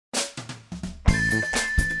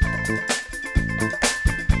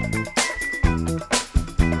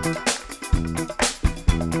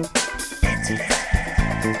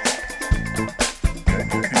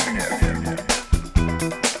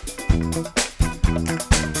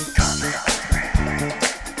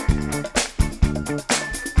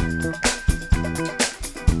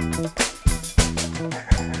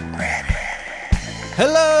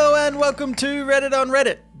Hello and welcome to Reddit on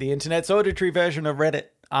Reddit, the internet's auditory version of Reddit.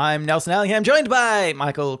 I'm Nelson Allingham, joined by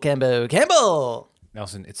Michael Campbell.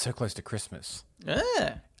 Nelson, it's so close to Christmas.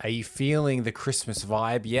 Ah. Are you feeling the Christmas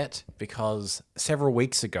vibe yet? Because several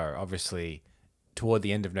weeks ago, obviously, toward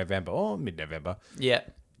the end of November or mid-November, Yeah.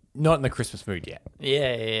 not in the Christmas mood yet.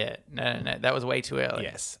 Yeah. No. That was way too early.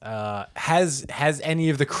 Yes. Has any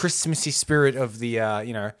of the Christmassy spirit of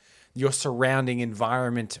the your surrounding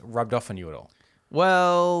environment rubbed off on you at all?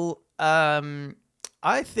 Well,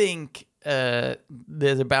 I think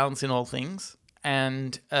there's a balance in all things.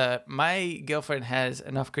 And my girlfriend has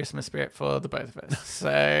enough Christmas spirit for the both of us.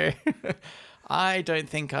 So I don't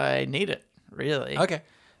think I need it, really. Okay.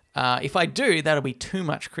 If I do, that'll be too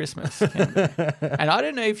much Christmas. And I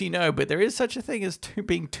don't know if you know, but there is such a thing as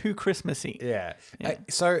being too Christmassy. Yeah.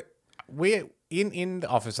 So we in the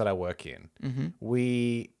office that I work in,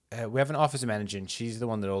 we have an office manager, and she's the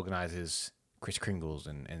one that organizes Kris Kringles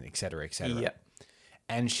and et cetera, et cetera. Yep.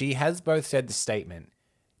 And she has both said the statement,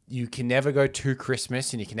 you can never go too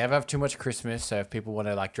Christmas and you can never have too much Christmas. So if people want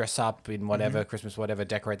to like dress up in whatever, Christmas, whatever,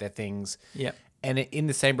 decorate their things. Yep. And in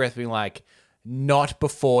the same breath being like, not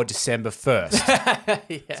before December 1st.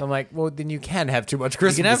 Yeah. So I'm like, well, then you can have too much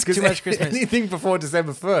Christmas. can have 'cause too much Christmas. Anything before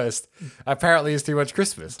December 1st apparently is too much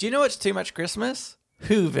Christmas. Do you know what's too much Christmas?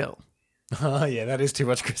 Whoville. Oh, yeah, that is too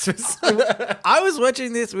much Christmas. I was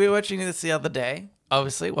watching this. We were watching this the other day.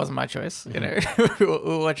 Obviously, it wasn't my choice. You know, we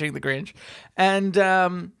were watching The Grinch. And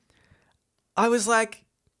I was like,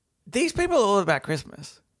 these people are all about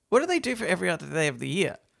Christmas. What do they do for every other day of the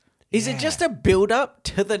year? Is it just a build up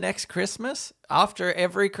to the next Christmas after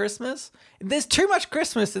every Christmas? There's too much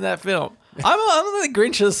Christmas in that film. I'm on the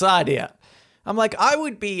Grinch's side here. I'm like, I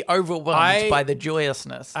would be overwhelmed by the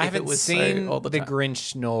joyousness. I if haven't it was seen so all the time.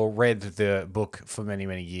 Grinch nor read the book for many,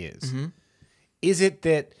 many years. Is it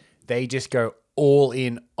that they just go all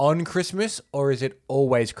in on Christmas, or is it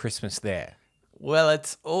always Christmas there? Well,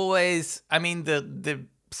 it's always, I mean, the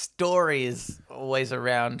story is always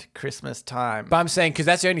around Christmas time. But I'm saying, because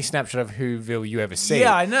that's the only snapshot of Whoville you ever see.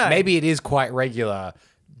 Yeah, I know. Maybe it is quite regular,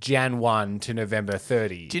 Jan 1 to November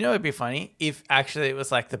 30. Do you know what'd be funny? If actually it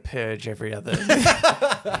was like The Purge every other time.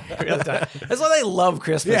 That's why they love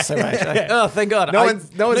Christmas so much. Like, oh, thank God. No one's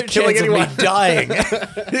killing chance of anyone. me dying.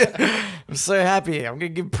 I'm so happy. I'm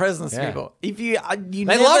going to give presents to people. If you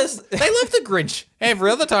They love the Grinch every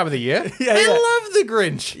other time of the year. They love the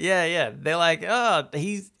Grinch. Yeah. They're like, oh,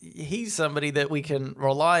 he's somebody that we can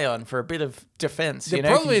rely on for a bit of defense. The if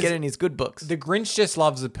problem you is get in his good books. The Grinch just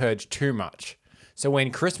loves the Purge too much. So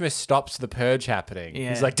when Christmas stops the Purge happening,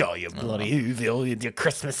 he's like, oh, you bloody Whoville, your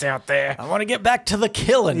Christmas out there. I want to get back to the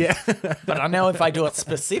killing. Yeah. But I know if I do it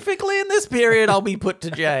specifically in this period, I'll be put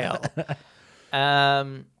to jail.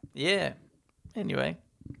 Yeah. Anyway,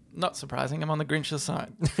 not surprising. I'm on the Grinch's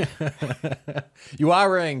side. You are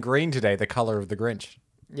wearing green today, the color of the Grinch.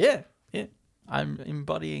 Yeah. I'm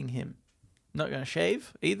embodying him. Not going to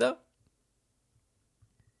shave either.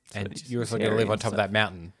 And you're also going to live on top of that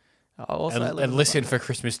mountain and listen for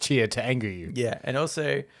Christmas cheer to anger you. Yeah. And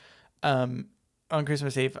also, on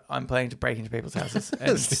Christmas Eve, I'm planning to break into people's houses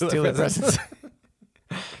and steal their presents.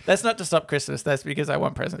 That's not to stop Christmas. That's because I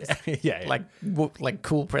want presents. Yeah. Like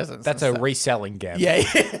cool presents. That's a reselling game. Yeah.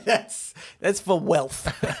 That's for wealth.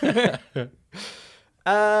 Anyhow,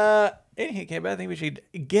 Campbell, I think we should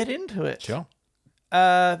get into it. Sure.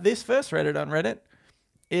 This first Reddit on Reddit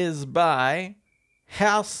is by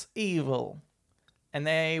House Evil. And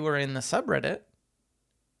they were in the subreddit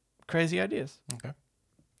Crazy Ideas. Okay.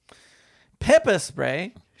 Pepper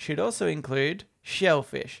spray should also include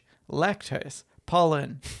shellfish, lactose,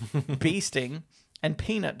 pollen, bee sting, and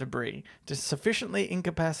peanut debris to sufficiently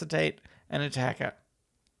incapacitate an attacker.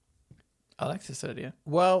 I like this idea.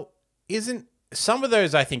 Well, isn't some of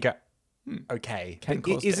those I think are okay? Can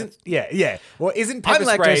cause isn't death. Yeah. Well, isn't I'm pepper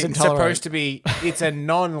spray lactose intolerant. supposed to be? It's a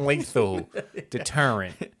non-lethal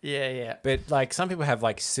deterrent. Yeah. But like some people have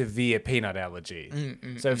like severe peanut allergy.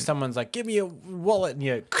 So if someone's like, "Give me a wallet,"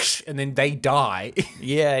 and then they die,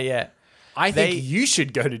 Yeah. I think you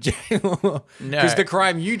should go to jail. No. Because the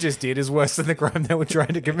crime you just did is worse than the crime they were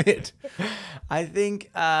trying to commit. I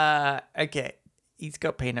think, okay, he's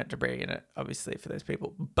got peanut debris in it, obviously, for those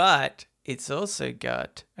people. But it's also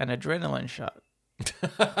got an adrenaline shot.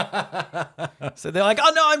 So they're like,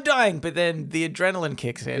 oh no, I'm dying. But then the adrenaline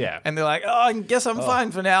kicks in. Yeah. And they're like, oh, I guess I'm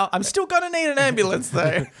fine for now. I'm still going to need an ambulance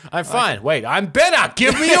though. I'm fine. Wait, I'm better.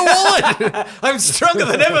 Give me a wallet. I'm stronger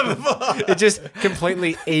than ever before. It just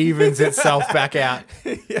completely evens itself back out.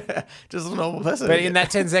 Yeah. Just a normal person. But in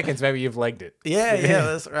that 10 seconds, maybe you've legged it. Yeah,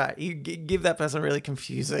 that's right. You give that person a really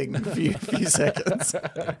confusing few seconds.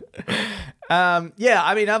 Yeah,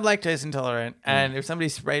 I mean, I'm lactose intolerant, and if somebody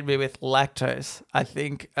sprayed me with lactose, I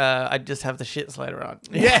think I'd just have the shits later on.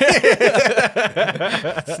 Yeah.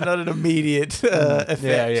 It's not an immediate effect.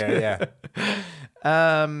 Yeah.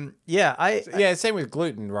 Yeah, Same with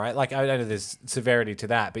gluten, right? Like, I don't know there's severity to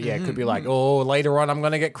that, but yeah, it could be like, oh, later on I'm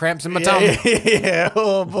going to get cramps in my tummy. yeah.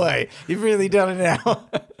 Oh boy, you've really done it now.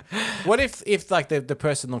 What if like the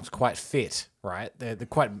person looks quite fit, right? They're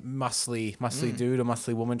quite muscly dude or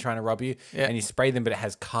muscly woman trying to rob you, Yeah. and you spray them, but it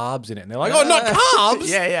has carbs in it, and they're like, oh, not carbs.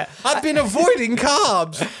 Yeah. I've been avoiding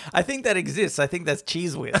carbs. I think that exists. I think that's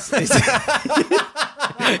cheese whiz.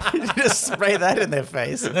 You just spray that in their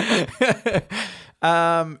face.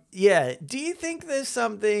 Yeah. Do you think there's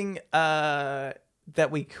something that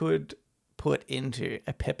we could put into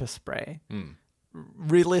a pepper spray?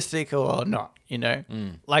 Realistic or not,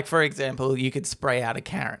 Like, for example, you could spray out a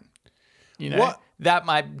Karen. What? That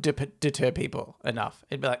might deter people enough.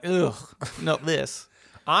 It'd be like, ugh, not this.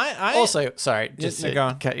 I Also, sorry, just no, to go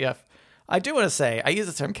on. cut you off. I do want to say, I use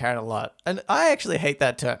the term Karen a lot, and I actually hate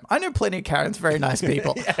that term. I know plenty of Karens, very nice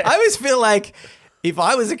people. I always feel like if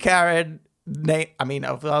I was a Karen, if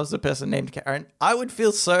I was a person named Karen, I would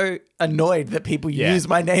feel so annoyed that people use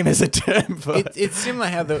my name as a term for It's similar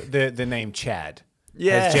how the name Chad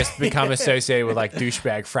Yeah. has just become associated with like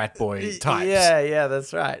douchebag frat boy types. Yeah,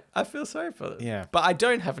 that's right. I feel sorry for them. Yeah. But I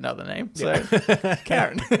don't have another name, so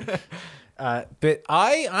Karen. But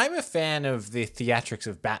I'm a fan of the theatrics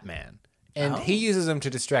of Batman. And he uses them to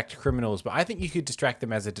distract criminals, but I think you could distract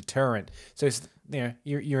them as a deterrent. So it's,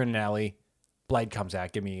 you're in an alley, blade comes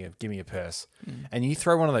out, give me a purse, and you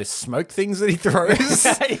throw one of those smoke things that he throws.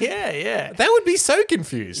 yeah. That would be so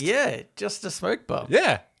confused. Yeah, just a smoke bomb.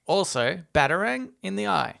 Yeah. Also, batarang in the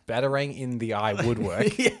eye. Batarang in the eye would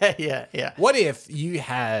work. Yeah. What if you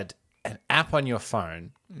had an app on your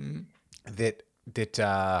phone that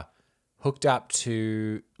hooked up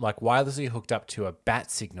to, like, wirelessly hooked up to a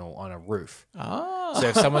bat signal on a roof? Oh. So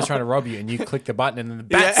if someone's trying to rob you and you click the button and then the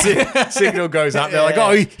bat signal goes up, they're like,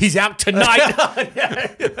 oh, he's out tonight.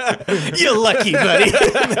 You're lucky, buddy.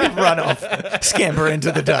 They run off, scamper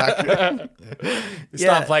into the dark.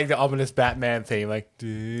 Start playing the ominous Batman theme, like.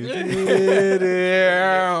 Here's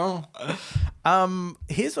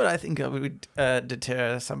what I think would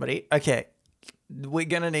deter somebody. Okay, we're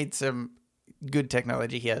gonna need some good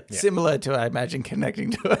technology here, similar to, I imagine,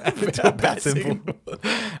 connecting to a bat symbol.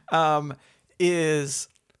 Is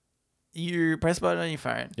you press a button on your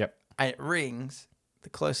phone, Yep. and it rings the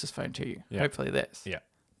closest phone to you. Yep. Hopefully this. Yeah.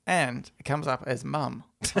 And it comes up as mum.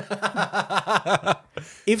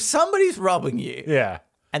 If somebody's robbing you Yeah.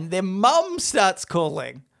 and their mum starts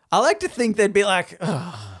calling, I like to think they'd be like,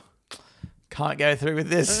 oh, can't go through with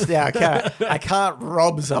this. Yeah, I can't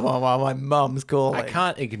rob someone while my mum's calling. I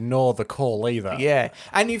can't ignore the call either. Yeah.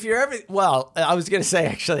 And if you're ever, I was going to say,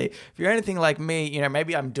 actually, if you're anything like me,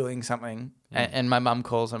 maybe I'm doing something and my mum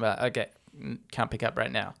calls and I'm like, okay, can't pick up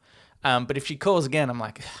right now. But if she calls again, I'm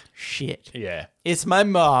like, shit. Yeah. It's my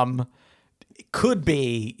mum. It could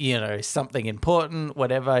be, something important,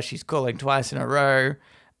 whatever. She's calling twice in a row.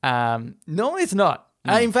 Normally it's not.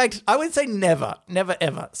 In fact, I would say never,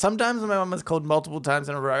 ever. Sometimes my mum has called multiple times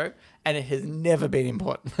in a row, and it has never been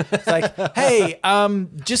important. It's like, hey,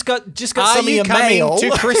 just got some of your mail to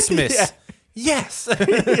Christmas? Yeah. Yes.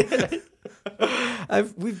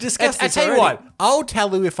 We've discussed I this tell you already. what, I'll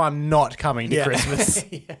tell you if I'm not coming to Christmas.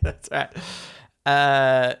 Yeah, that's right.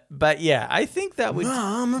 But yeah, I think that would.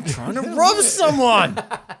 Mom, I'm trying to rob someone.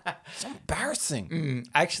 It's embarrassing.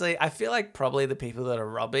 Actually, I feel like probably the people that are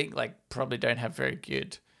robbing, probably don't have very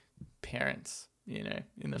good parents, in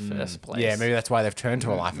the first place. Yeah, maybe that's why they've turned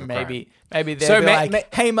to a life of crime. Maybe they're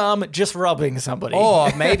like, hey, mum, just robbing somebody.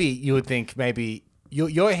 Or maybe you would think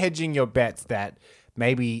you're hedging your bets that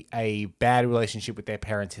maybe a bad relationship with their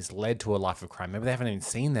parents has led to a life of crime. Maybe they haven't even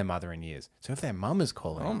seen their mother in years. So if their mum is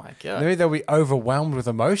calling, Oh my God. maybe they'll be overwhelmed with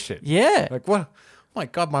emotion. Yeah. Like, what? Oh my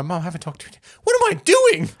God, my mum, I haven't talked to her. What am I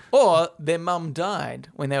doing? Or their mum died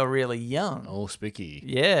when they were really young. Oh, spooky.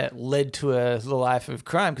 Yeah, led to a life of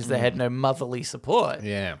crime because they had no motherly support.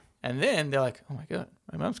 Yeah. And then they're like, oh my God,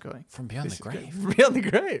 my mum's calling. From beyond the grave. From beyond the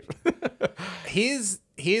grave.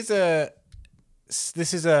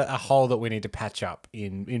 This is a hole that we need to patch up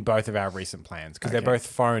in both of our recent plans because they're both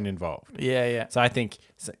phone involved. Yeah. So I think,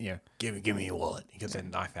 give me your wallet. He gets a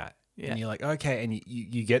knife out. Yeah. And you're like, okay. And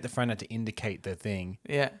you get the phone out to indicate the thing.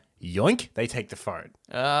 Yeah. Yoink, they take the phone.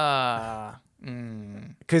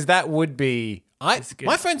 Because that would be... good.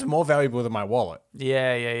 My phone's more valuable than my wallet.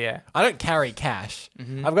 Yeah. I don't carry cash.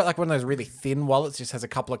 I've got one of those really thin wallets, just has a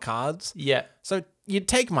couple of cards. Yeah. So you'd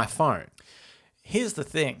take my phone. Here's the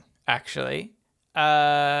thing, actually.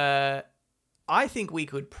 I think we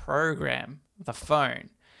could program the phone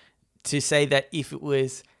to say that if it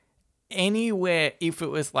was anywhere, if it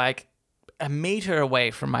was like a meter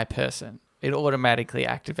away from my person, it automatically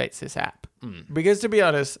activates this app. Because to be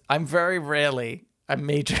honest, I'm very rarely a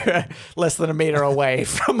meter, less than a meter away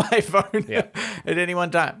from my phone at any one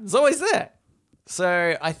time. It's always there.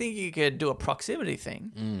 So I think you could do a proximity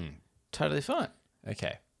thing. Totally fine.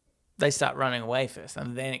 Okay. They start running away first,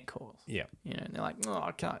 and then it calls. Yeah. You know, and they're like, "Oh,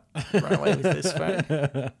 I can't run away with this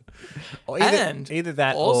phone." Or And either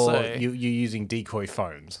that also- or you're using decoy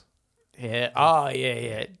phones. Yeah. Oh,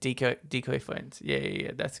 yeah. Decoy phones.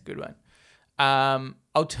 Yeah. That's a good one.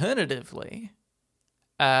 Alternatively,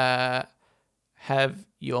 have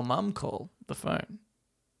your mum call the phone.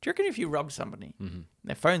 Do you reckon if you robbed somebody,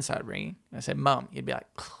 their phone started ringing, and they said, "Mum," you'd be like,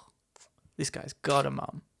 "This guy's got a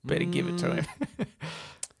mum. Better give it to him."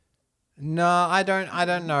 No, I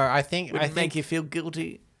don't know. I think Would it make you feel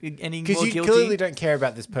guilty? Any because more you guilty? clearly don't care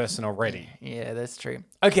about this person already. Yeah, that's true.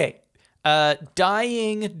 Okay.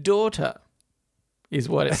 Dying daughter is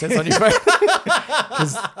what it says on your phone.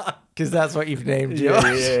 Because that's what you've named yours.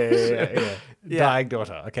 Yeah. Dying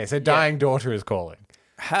daughter. Okay, so dying daughter is calling.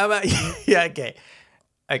 How about yeah?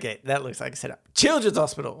 Okay, that looks like a setup. Children's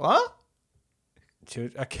Hospital, huh?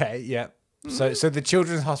 Okay, yeah. So the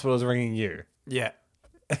children's hospital is ringing you. Yeah.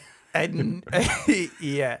 And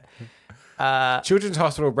yeah. Children's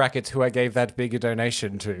hospital brackets who I gave that big a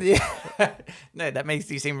donation to. Yeah. No, that makes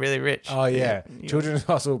you seem really rich. Oh yeah. Children's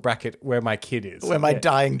hospital bracket where my kid is. Where my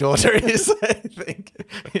dying daughter is, I think.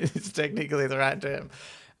 It's technically the right term.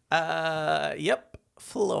 Yep.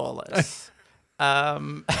 Flawless.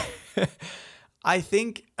 I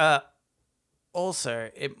think also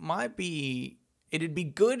it'd be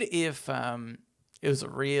good if it was a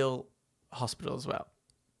real hospital as well.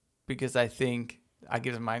 Because I think I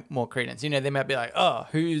give them more credence. You know, they might be like, "Oh,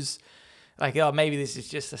 who's like, oh, maybe this is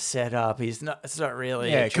just a setup. It's not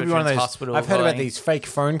really a it could be one of those hospital." I've heard about these fake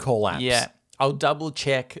phone call apps. Yeah, I'll double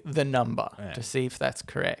check the number to see if that's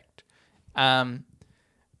correct. But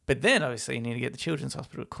then obviously you need to get the children's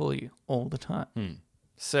hospital to call you all the time.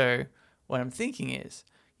 So what I'm thinking is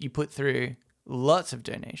you put through lots of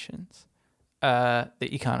donations that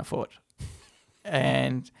you can't afford,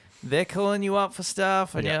 and they're calling you up for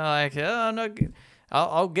stuff, and you're like, "Oh, no,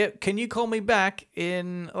 I'll get. Can you call me back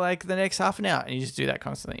in like the next half an hour?" And you just do that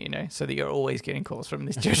constantly, you know, so that you're always getting calls from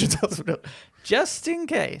this children's hospital, just in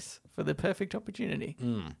case for the perfect opportunity.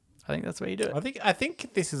 I think that's the way you do it. I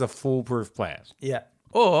think this is a foolproof plan. Yeah.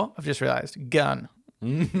 Or I've just realized gun.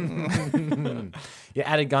 You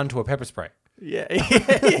add a gun to a pepper spray. Yeah.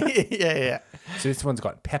 Yeah. So this one's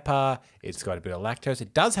got pepper. It's got a bit of lactose.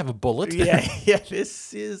 It does have a bullet. Yeah.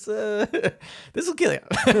 This will kill you.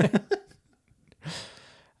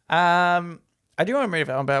 I do want to move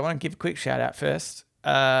on, but I want to give a quick shout out first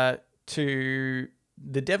to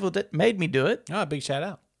the devil that made me do it. Oh, big shout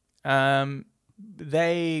out.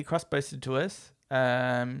 They cross-posted to us.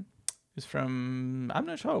 It was from, I'm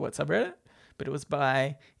not sure what subreddit, but it was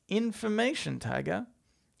by Information Tiger.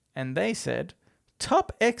 And they said,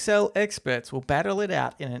 top XL experts will battle it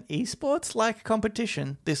out in an esports-like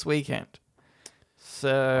competition this weekend.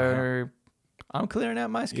 So I'm clearing out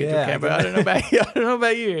my schedule, Canberra. I don't know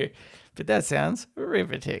about you, but that sounds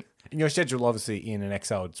riveting. And your schedule obviously in an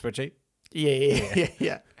Excel spreadsheet.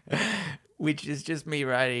 Yeah. Which is just me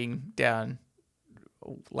writing down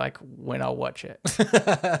like when I'll watch it.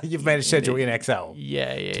 You've made a schedule in Excel.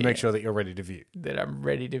 Yeah. To make sure that you're ready to view. That I'm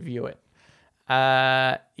ready to view it.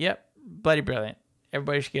 Yep. Bloody brilliant.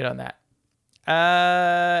 Everybody should get on that.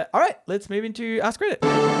 All right, let's move into Ask Reddit.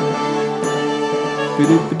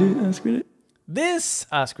 Ask Reddit. This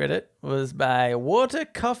Ask Reddit was by Water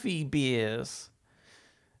Coffee Beers.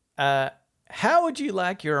 How would you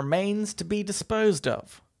like your remains to be disposed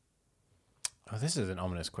of? Oh, this is an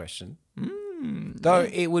ominous question. Though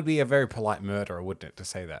it would be a very polite murderer, wouldn't it, to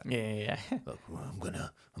say that? Yeah. Look, I'm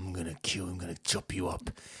gonna chop you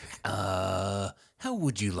up. How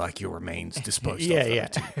would you like your remains disposed of? Yeah.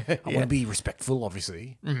 I want to be respectful,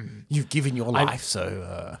 obviously. You've given your life,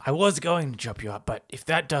 so... I was going to chop you up, but if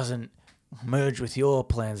that doesn't merge with your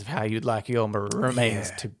plans of how you'd like your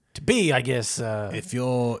remains to be, I guess... If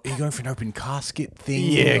are you going for an open casket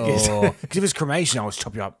thing? Yeah, I guess. Because if it's cremation, I'll just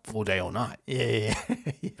chop you up all day, all night. Yeah.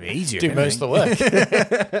 Be easier. Do most of the work.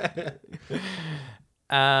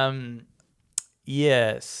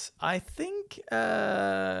 Yes. I think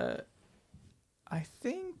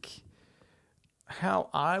how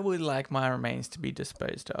I would like my remains to be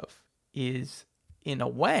disposed of is in a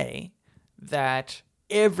way that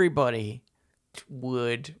everybody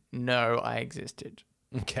would know I existed.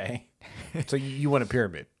 Okay. So you want a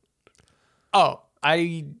pyramid? Oh,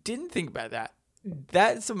 I didn't think about that.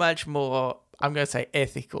 That's a much more, I'm going to say,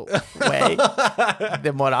 ethical way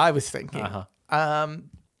than what I was thinking.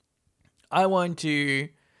 I want to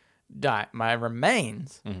die. My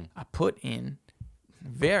remains are put in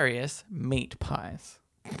various meat pies.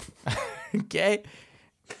 Okay?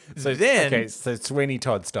 So so Sweeney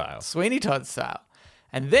Todd style. Sweeney Todd style.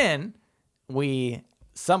 And then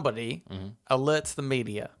somebody alerts the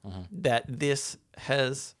media that this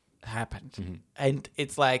has happened. And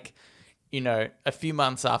it's like, a few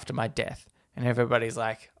months after my death. And everybody's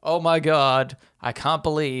like, oh my God, I can't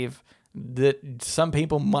believe that some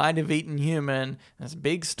people might have eaten human. There's a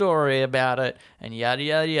big story about it and yada,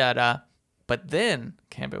 yada, yada. But then,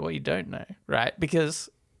 Camber, what you don't know, right? Because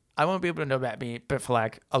I want people to know about me, but for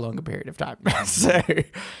like a longer period of time. So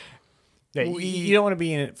Yeah, you don't want to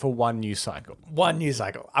be in it for one news cycle. One news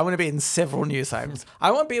cycle. I want to be in several news cycles.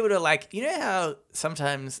 I want people to how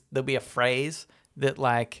sometimes there'll be a phrase that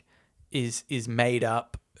like is made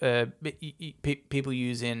up. People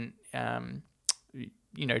use in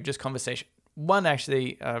just conversation. One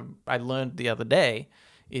actually I learned the other day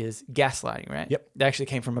is gaslighting, right? Yep. It actually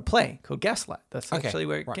came from a play called Gaslight. That's Okay. actually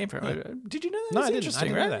where it came from. Yeah. Did you know that? No, That's I didn't. interesting, I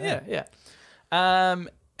didn't right? know that, Yeah.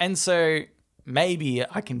 And so maybe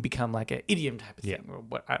I can become like an idiom type of thing, or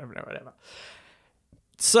what, I don't know, whatever.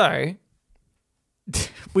 So,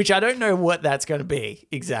 which I don't know what that's going to be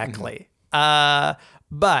exactly. But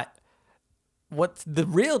what the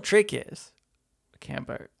real trick is,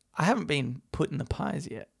 Cambo, I haven't been put in the pies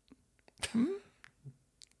yet.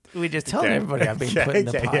 We just telling everybody I've been put in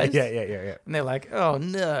the pies. Yeah. And they're like, oh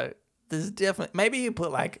no, there's definitely, maybe you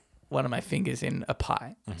put like one of my fingers in a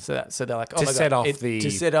pie. So they're like, oh To my set God. off the-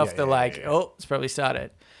 To set off yeah. oh, it's probably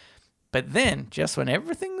started. But then, just when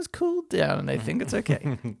everything's cooled down and they think it's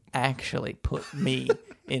okay, actually put me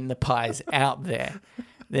in the pies out there.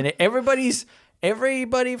 Then everybody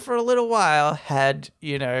for a little while had,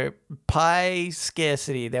 pie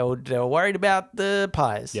scarcity. They were worried about the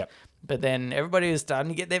pies. Yep. But then everybody was starting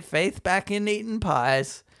to get their faith back in eating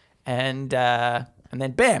pies. And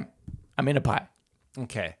then, bam, I'm in a pie.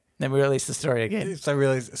 Okay. Then we release the story again. So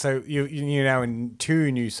you're now in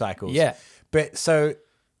 2 news cycles. Yeah. But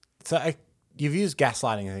you've used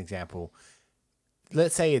gaslighting as an example.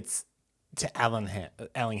 Let's say it's to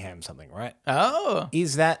Allingham something, right? Oh.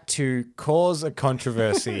 Is that to cause a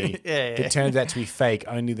controversy Yeah. that turns out to be fake,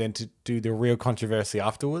 only then to do the real controversy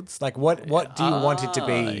afterwards? Like, what do you want it to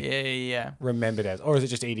be Yeah. remembered as? Or is it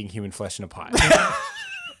just eating human flesh in a pie?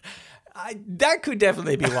 That could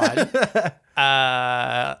definitely be one.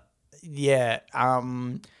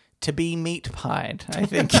 To be meat pied, I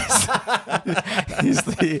think is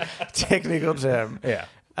the technical term. Yeah.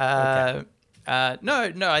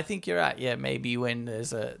 No, I think you're right. Yeah, maybe when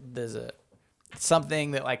there's a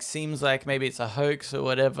something that like seems like maybe it's a hoax or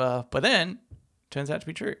whatever, but then turns out to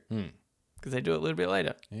be true because they do it a little bit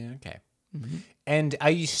later. Yeah. Okay. And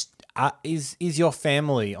are you? Is your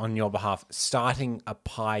family on your behalf starting a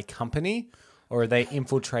pie company, or are they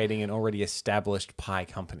infiltrating an already established pie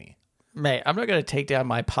company? Mate, I'm not going to take down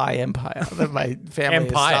my pie empire that my family has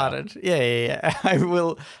Empire. started. Yeah. I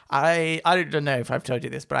will. I don't know if I've told you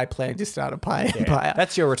this, but I plan to start a pie empire.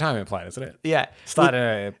 That's your retirement plan, isn't it? Yeah. Start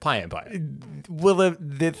a pie empire. Well,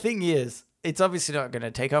 the thing is, it's obviously not going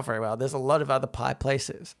to take off very well. There's a lot of other pie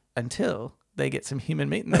places until they get some human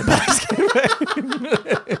meat in their pies.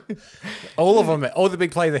 All of them, all the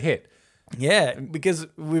big players are hit. Yeah, because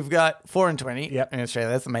we've got 4 and 20 Yep. in Australia.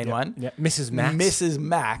 That's the main one. Yeah. Mrs. Max. Mrs.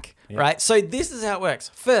 Mac, right? So this is how it works.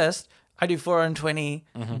 First, I do 4 and 20.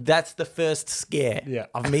 That's the first scare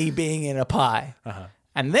of me being in a pie.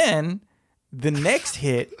 And then the next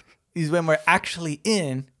hit is when we're actually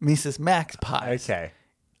in Mrs. Mac's pies. Okay.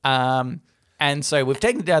 And so we've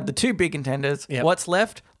taken down the 2 big contenders. Yep. What's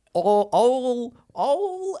left? All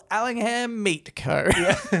Allingham Meat Co.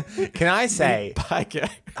 Can I say, Pie Co.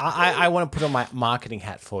 I want to put on my marketing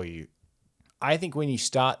hat for you. I think when you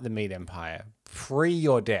start the meat empire, pre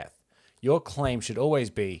your death, your claim should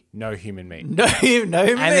always be no human meat. No meat.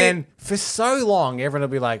 And then for so long, everyone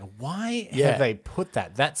will be like, why have they put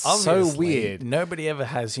that? That's Obviously, so weird. Nobody ever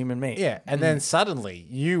has human meat. Yeah. And then suddenly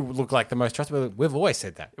you look like the most trustworthy. We've always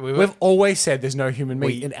said that. We've always said there's no human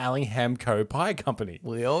meat in Allingham Co. Pie Company.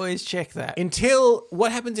 We always check that. Until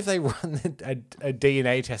what happens if they run a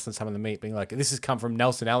DNA test on some of the meat, being like, this has come from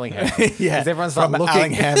Nelson Allingham? Yeah. Because everyone's from like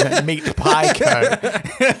looking. Allingham Meat Pie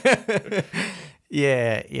Co.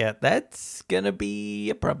 Yeah. That's going to be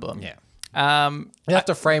a problem. Yeah. Um, You have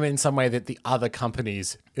to frame it in some way that the other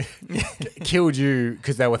companies killed you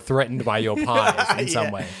because they were threatened by your pies in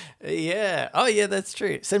some way. Yeah. Oh, yeah, that's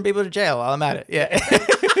true. Send people to jail while I'm at it. Yeah.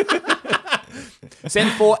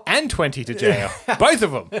 Send 4 and 20 to jail. Both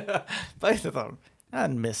of them. Both of them.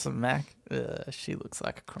 I'd miss them, Mac. She looks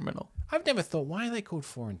like a criminal. I've never thought, why are they called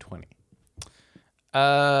 4 and 20?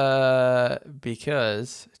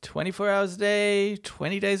 Because 24 hours a day,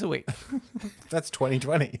 20 days a week. That's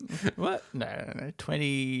 2020. What? No.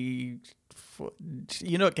 24.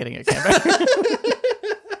 You're not getting it, Cambo.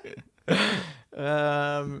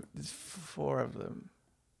 There's 4 of them.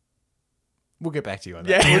 We'll get back to you on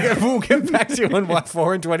that. Yeah. We'll get back to you on why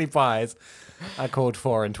 4 and 20 pies are called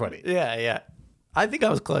 4 and 20. Yeah. I think I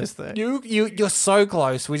was close though. You're so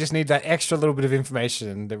close. We just need that extra little bit of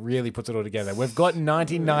information that really puts it all together. We've got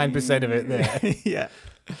 99% of it there. Yeah.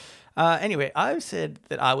 Anyway, I've said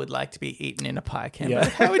that I would like to be eaten in a pie can. Yeah.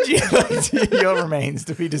 How would you like your remains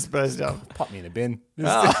to be disposed of? Pop me in a bin.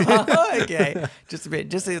 Oh, okay. Just a bit.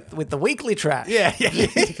 Just with the weekly trash. Yeah. Pop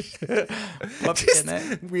it in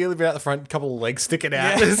there. Wheel about the front, couple of legs sticking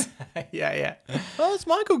out. Yeah. Oh, it's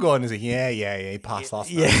Michael gone. Is he? Yeah. He passed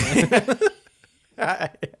last night. Yeah.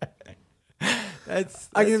 That's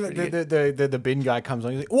I guess the bin guy comes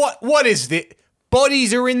on. He's like, "What is this?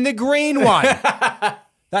 Bodies are in the green one.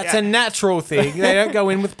 That's a natural thing. They don't go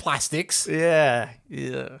in with plastics." Yeah.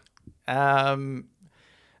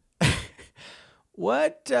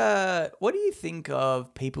 What do you think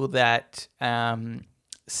of people that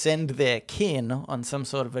send their kin on some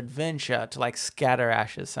sort of adventure to like scatter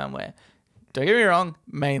ashes somewhere? Don't get me wrong,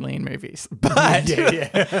 mainly in movies, but I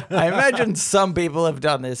imagine some people have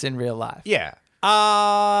done this in real life. Yeah.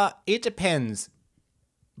 It depends,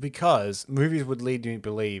 because movies would lead you to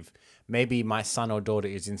believe maybe my son or daughter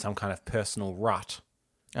is in some kind of personal rut.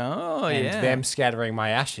 Oh, And yeah. them scattering my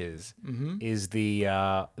ashes is the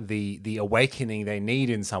awakening they need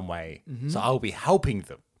in some way. So I'll be helping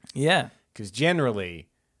them. Yeah. Because generally,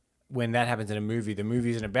 when that happens in a movie, the movie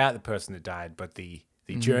isn't about the person that died, but the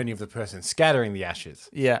journey of the person scattering the ashes.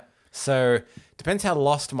 Yeah. So depends how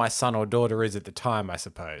lost my son or daughter is at the time, I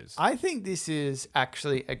suppose. I think this is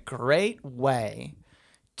actually a great way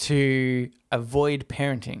to avoid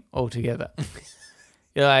parenting altogether.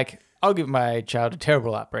 You're like, I'll give my child a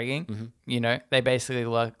terrible upbringing. You know, they basically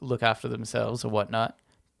look after themselves or whatnot.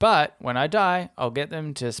 But when I die, I'll get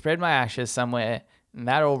them to spread my ashes somewhere, and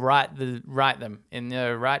that'll right them in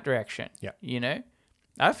the right direction. Yeah. You know?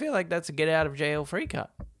 I feel like that's a get out of jail free card,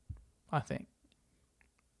 I think.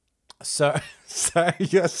 So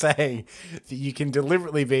you're saying that you can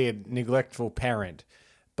deliberately be a neglectful parent,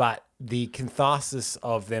 but the catharsis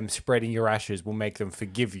of them spreading your ashes will make them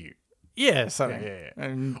forgive you. Yeah, something. Yeah.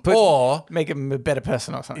 And make him a better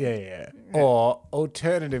person or something. Yeah. Or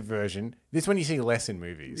alternative version. This one you see less in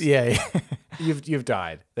movies. Yeah. You've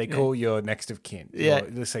died. They call your next of kin. Yeah.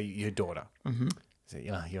 Let's say your daughter. So,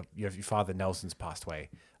 your father Nelson's passed away.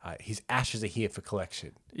 His ashes are here for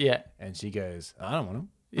collection. Yeah. And she goes, I don't want them.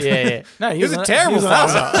 Yeah. No, He was a terrible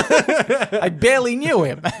father. I barely knew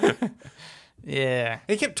him. Yeah.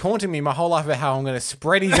 He kept taunting me my whole life about how I'm going to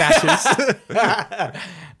spread his ashes.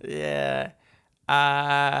 Yeah.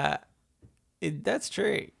 That's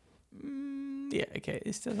true. Yeah, okay.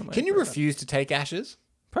 This doesn't work. Can you very refuse to take ashes?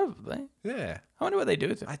 well. Probably. Yeah. I wonder what they do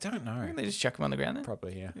with them. I don't know. They just chuck them on the ground then?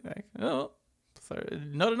 Probably, yeah. Like, oh,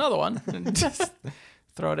 not another one. And just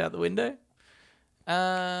throw it out the window.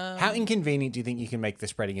 How inconvenient do you think you can make the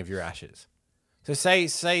spreading of your ashes? So say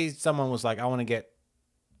someone was like, I want to get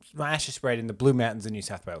my ashes spread in the Blue Mountains in New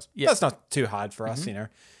South Wales. Yeah. That's not too hard for us, you know.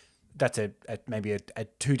 That's maybe a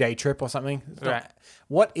 2-day trip or something. Right.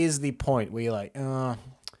 What is the point where you're like,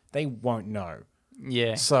 they won't know?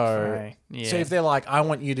 Yeah. So yeah. if they're like, I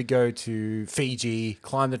want you to go to Fiji,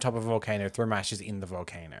 climb the top of a volcano, throw my ashes in the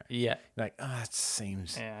volcano. Yeah. Like, it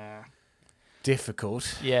seems Yeah.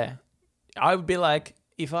 difficult. Yeah. I would be like,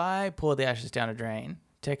 if I pour the ashes down a drain,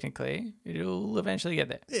 technically, it'll eventually get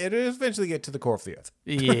there. Yeah, it'll eventually get to the core of the earth.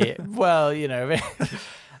 Yeah. Well, you know,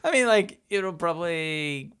 I mean, like, it'll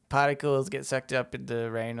probably particles get sucked up in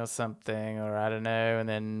the rain or something, or I don't know, and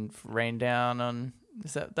then rain down on.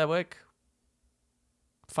 Does that work?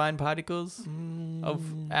 Fine particles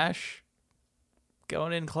of ash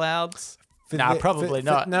going in clouds. Probably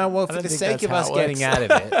not. No, well, I for don't the think sake that's of how us it getting works. out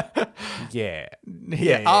of it, yeah.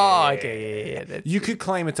 Yeah. Oh, okay. Yeah. You could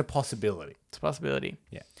claim it's a possibility. It's a possibility.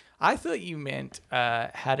 Yeah. I thought you meant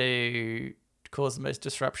how to cause the most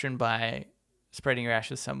disruption by spreading your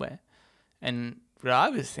ashes somewhere. And what I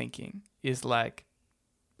was thinking is like,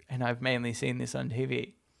 and I've mainly seen this on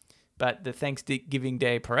TV, but the Thanksgiving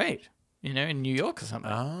Day parade, you know, in New York or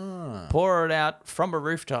something. Pour it out from a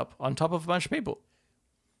rooftop on top of a bunch of people.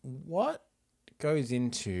 What goes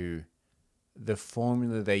into the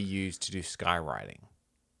formula they use to do skywriting?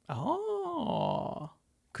 Oh.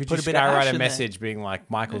 Could Put you a bit of ash write a in there. message being like,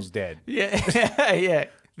 Michael's dead? Yeah, yeah.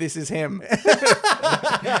 This is him.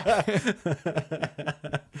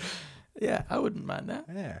 Yeah, I wouldn't mind that.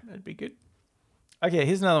 Yeah. That'd be good. Okay,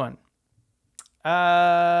 here's another one.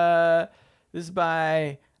 This is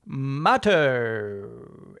by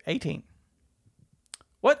Mato 18.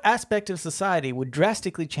 What aspect of society would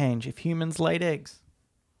drastically change if humans laid eggs?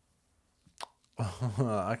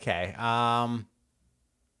 Okay.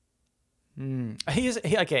 Here's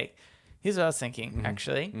what I was thinking,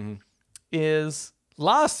 actually, is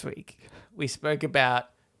last week we spoke about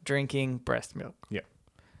drinking breast milk. Yep.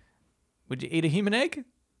 Would you eat a human egg?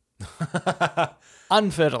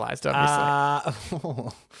 Unfertilized,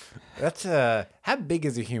 obviously. That's how big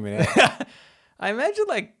is a human egg? I imagine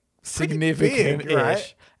like significant, big,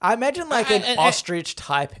 right? I imagine like an ostrich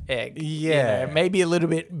type egg. Yeah. Maybe a little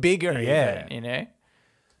bit bigger. Yeah. Even,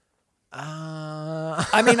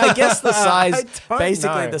 I mean, I guess the size, don't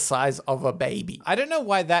basically know. the size of a baby. I don't know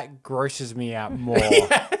why that grosses me out more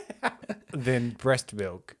than breast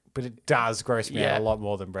milk, but it does gross me out a lot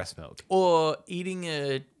more than breast milk. Or eating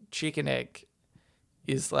a chicken egg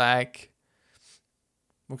is like,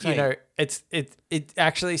 it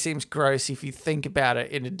actually seems gross if you think about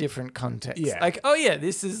it in a different context. Yeah. Like, oh yeah,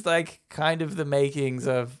 this is like kind of the makings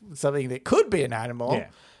of something that could be an animal. Yeah.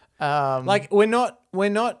 Like we're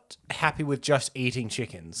not happy with just eating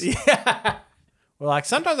chickens. Yeah. We're like,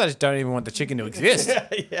 sometimes I just don't even want the chicken to exist.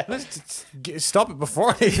 Yeah. Let's stop it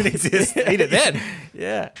before it even exists. Eat it then.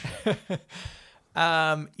 Yeah.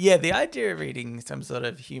 Yeah, the idea of eating some sort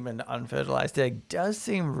of human unfertilized egg does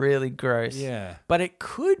seem really gross. Yeah. But it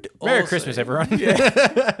could Merry also, Christmas, everyone.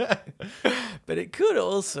 But it could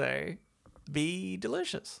also be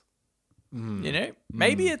delicious.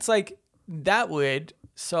 Maybe it's like that would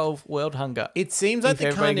solve world hunger. It seems like if the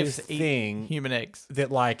everybody kind of was to eat thing human eggs.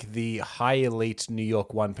 that like the high elite New York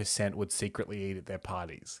 1% would secretly eat at their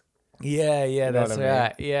parties. Yeah, know that's what I mean?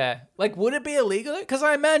 right. Yeah. Like, would it be illegal? Because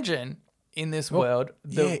I imagine in this world,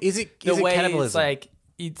 is it way cannibalism?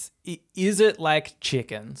 it's like, is it like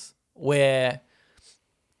chickens where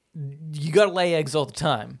you got to lay eggs all the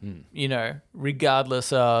time,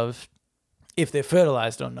 regardless of if they're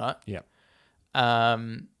fertilized or not. Yeah.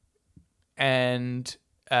 And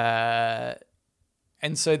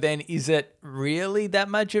so then is it really that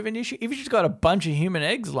much of an issue? If you just got a bunch of human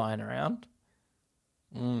eggs lying around,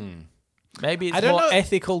 maybe it's don't more know.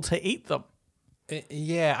 ethical to eat them.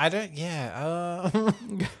 I don't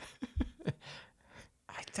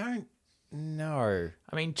know.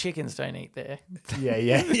 I mean, chickens don't eat their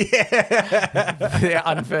Yeah. their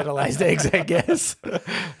unfertilized eggs, I guess.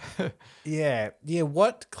 Yeah.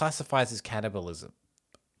 What classifies as cannibalism?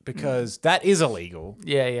 Because that is illegal.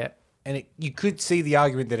 Yeah. And you could see the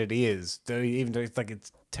argument that it is, even though it's like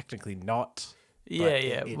it's technically not.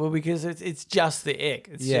 Yeah. Well, because it's just the egg.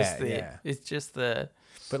 It's Yeah, just the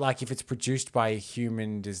But like, if it's produced by a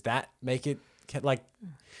human, does that make it like?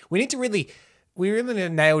 We really need to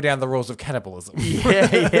nail down the rules of cannibalism.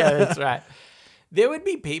 yeah, that's right. There would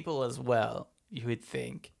be people as well, you would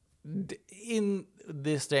think. In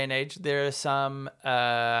this day and age, there are some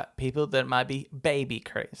people that might be baby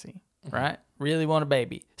crazy, right? Really want a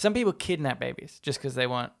baby. Some people kidnap babies just because they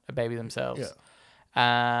want a baby themselves.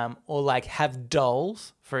 Yeah. Or like have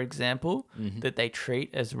dolls, for example, that they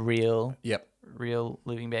treat as real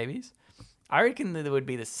living babies. I reckon that it would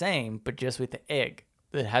be the same, but just with the egg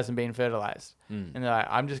that hasn't been fertilized. And they're like,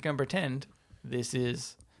 I'm just going to pretend this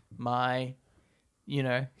is my,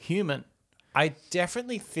 human. I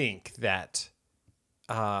definitely think that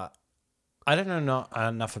I don't know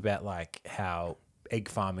enough about like how egg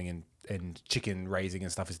farming and chicken raising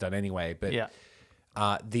and stuff is done anyway, but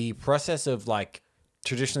the process of like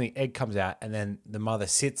traditionally egg comes out and then the mother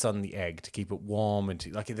sits on the egg to keep it warm and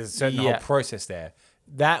to, like there's a certain whole process there.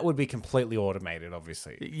 That would be completely automated,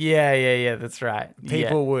 obviously. Yeah, that's right.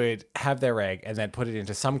 People would have their egg and then put it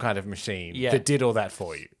into some kind of machine that did all that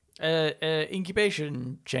for you.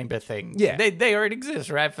 Incubation chamber thing. Yeah. They already exist,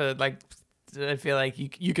 right? For like, I feel like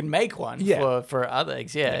you can make one for other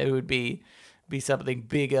eggs. Yeah, it would be something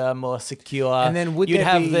bigger, more secure. And then you'd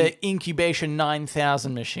have the incubation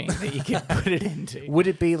 9000 machine that you can put it into. Would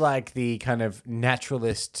it be like the kind of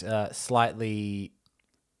naturalist, slightly,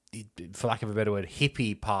 for lack of a better word,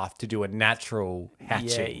 hippie path to do a natural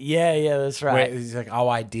hatching? Yeah, that's right. Where it's like,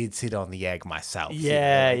 I did sit on the egg myself.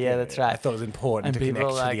 Yeah, that's right. I thought it was important to connect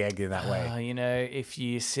to the egg in that way. If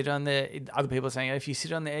you sit on other people are saying, if you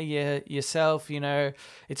sit on the egg yourself,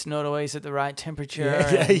 it's not always at the right temperature.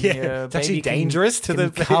 Yeah. It's actually dangerous to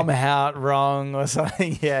the come out wrong or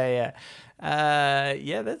something. Yeah.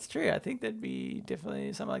 That's true. I think there'd be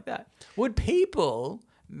definitely something like that. Would people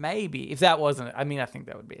maybe if that wasn't, I mean, I think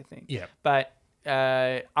that would be a thing. Yeah. But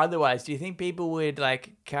otherwise, do you think people would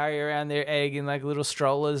like carry around their egg in like little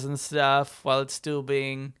strollers and stuff while it's still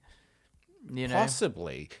being, you know?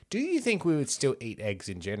 Possibly. Do you think we would still eat eggs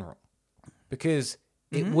in general? Because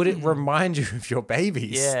would it remind you of your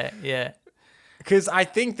babies? Yeah. Because I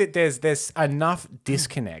think that there's enough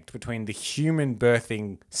disconnect between the human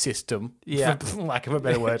birthing system, for lack of a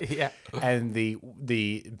better word, and the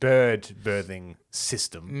bird birthing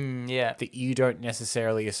system, that you don't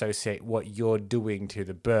necessarily associate what you're doing to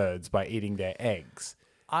the birds by eating their eggs.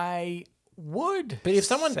 I would. But if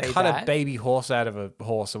someone cut a baby horse out of a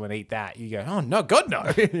horse and would eat that, you go, oh no, God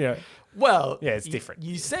no. Yeah. Well, yeah, it's different.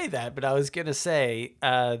 You say that, but I was gonna say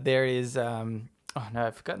there is. Oh no,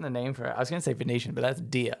 I've forgotten the name for it. I was going to say Venetian, but that's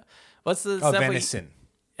deer. What's the stuff venison.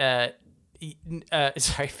 Sorry,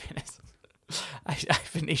 venison.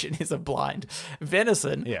 Venetian is a blind.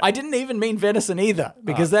 Venison. Yeah. I didn't even mean venison either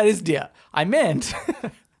because that is deer. I meant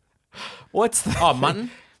what's the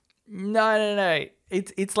mutton? No.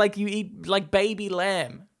 It's like you eat like baby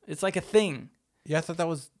lamb. It's like a thing. Yeah, I thought that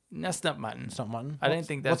was. That's not mutton. It's not mutton. I don't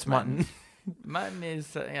think that's what's mutton. Mutton is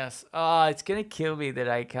something else. Oh, it's gonna kill me that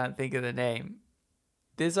I can't think of the name.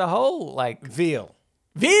 There's a whole like veal.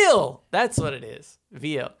 That's what it is.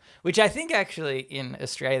 Veal, which I think actually in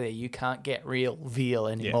Australia you can't get real veal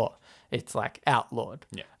anymore. Yeah. It's like outlawed.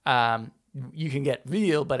 Yeah. You can get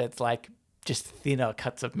veal, but it's like just thinner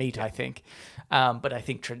cuts of meat. I think. But I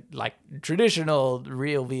think traditional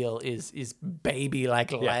real veal is baby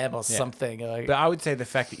like lamb or something. Like, but I would say the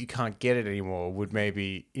fact that you can't get it anymore would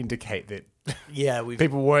maybe indicate that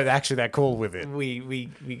people weren't actually that cool with it. We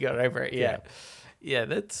got over it. Yeah,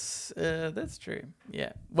 that's true.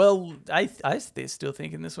 Yeah. Well, I still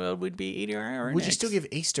think in this world we'd be eating our own Would you eggs. still give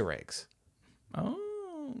Easter eggs?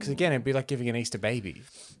 Oh. Because again, it'd be like giving an Easter baby.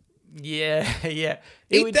 Yeah.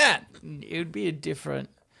 Eat that. It would be a different.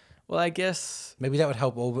 Well, I guess maybe that would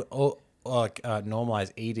help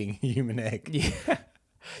normalize eating human egg.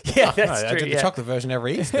 Yeah, that's true. I did the chocolate version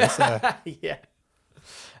every Easter. So. Yeah.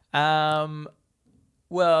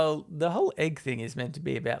 Well, the whole egg thing is meant to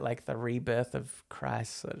be about like the rebirth of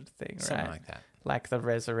Christ sort of thing, right? Something like that. Like the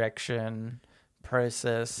resurrection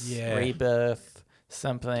process, rebirth,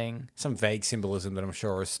 something. Some vague symbolism that I'm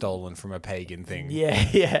sure is stolen from a pagan thing.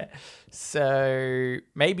 Yeah. So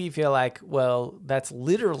maybe you feel like, well, that's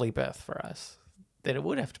literally birth for us. Then it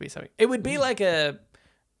would have to be something. It would be like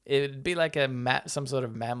some sort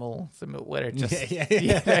of mammal, where it just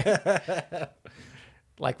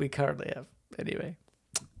like we currently have. Anyway.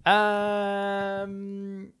 All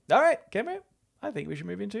right, Cameron. I think we should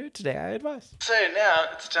move into Today I Advise. So now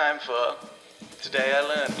it's time for Today I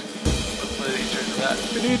Learned.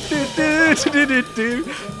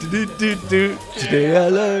 Today I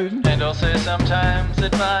Learned. And also sometimes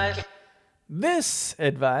advice. This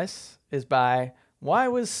advice is by Why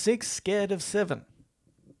Was 6 Scared of 7?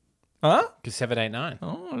 Huh? Because 7, 8, 9.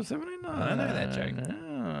 Oh, 7, 8, 9. I know that joke.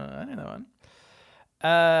 I know that one.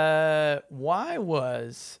 Why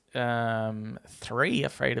was 3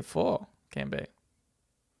 afraid of 4? Can be.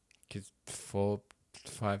 Because 4,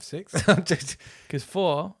 5, 6? Because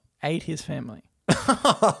 4 ate his family.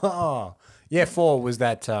 Yeah, 4 was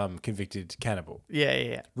that convicted cannibal.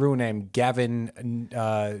 Yeah. Real name Gavin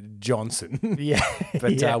Johnson. Yeah.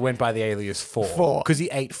 But went by the alias 4. Because he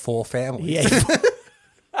ate 4 families. Yeah.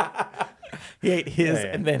 He ate his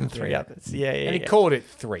and then 3 others. Yeah. And he called it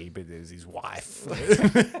 3, but it was his wife.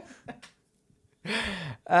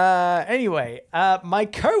 Anyway, my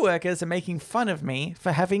co-workers are making fun of me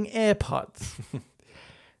for having AirPods.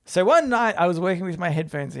 So one night I was working with my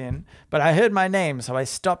headphones in, but I heard my name, so I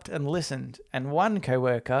stopped and listened. And one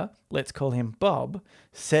co-worker, let's call him Bob,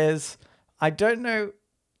 says, I don't know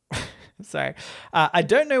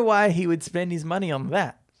why he would spend his money on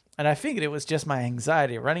that. And I figured it was just my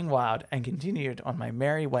anxiety running wild and continued on my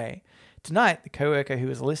merry way. Tonight, the coworker who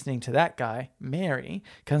was listening to that guy, Mary,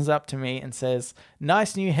 comes up to me and says,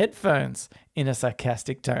 "Nice new headphones," in a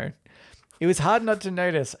sarcastic tone. It was hard not to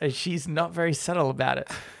notice, as she's not very subtle about it.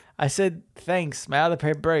 I said, "Thanks, my other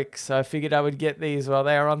pair broke, so I figured I would get these while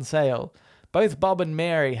they are on sale." Both Bob and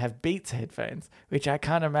Mary have Beats headphones, which I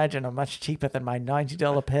can't imagine are much cheaper than my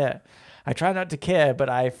 $90 pair. I try not to care, but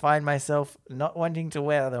I find myself not wanting to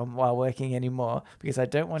wear them while working anymore because I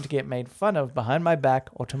don't want to get made fun of behind my back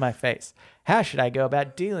or to my face. How should I go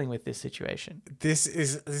about dealing with this situation? This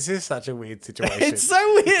is such a weird situation. It's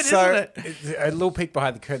so weird, isn't it? A little peek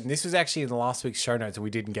behind the curtain. This was actually in last week's show notes and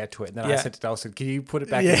we didn't get to it. And then I said to Dawson, can you put it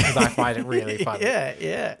back in because I find it really funny.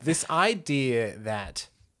 Yeah. This idea that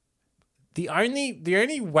the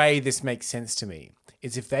only way this makes sense to me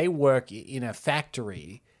is if they work in a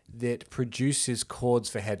factory that produces cords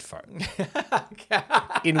for headphones,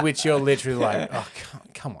 in which you're literally like, oh,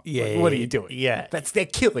 come on. Yeah, Like, what are you doing? yeah. They're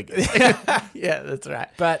killing it. Yeah, that's right.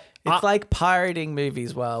 But it's like pirating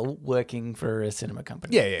movies while working for a cinema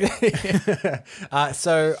company. yeah.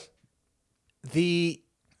 So the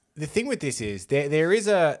thing with this is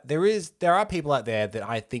there are people out there that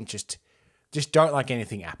I think just don't like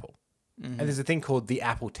anything Apple. And there's a thing called the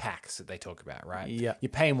Apple tax that they talk about, right? Yeah. You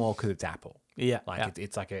pay more because it's Apple. Yeah. Like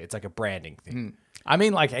it's like a branding thing. I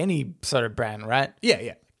mean, like any sort of brand, right?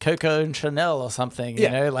 Yeah. Coco and Chanel or something, you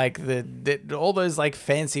Yeah. know, like the all those like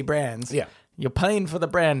fancy brands. Yeah. You're paying for the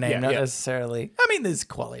brand name, Yeah, not yeah. necessarily. I mean, there's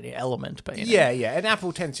quality element, but you know. Yeah. And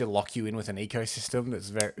Apple tends to lock you in with an ecosystem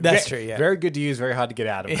that's true, yeah. very good to use, very hard to get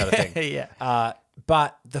out of, kind of thing. Yeah.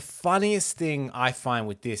 But the funniest thing I find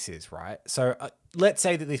with this is, right, so let's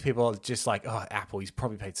say that these people are just like, oh, Apple, he's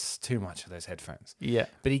probably paid too much for those headphones. Yeah.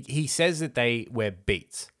 But he says that they wear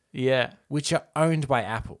Beats, Yeah. which are owned by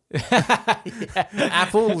Apple.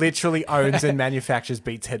 Apple literally owns and manufactures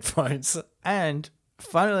Beats headphones. And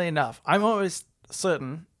funnily enough, I'm almost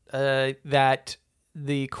certain that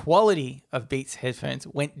the quality of Beats headphones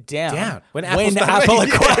went down, when Apple started-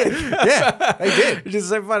 acquired. Yeah, they did. Which is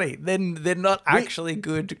so funny. Then they're not actually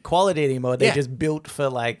good quality anymore. They're Yeah. just built for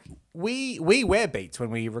like. We wear Beats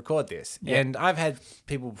when we record this, and I've had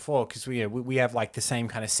people before because we have like the same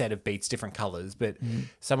kind of set of Beats, different colors. But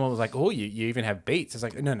someone was like, "Oh, you even have Beats?" It's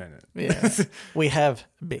like, no. Yeah. We have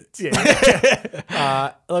Beats.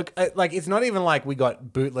 Look, like it's not even like we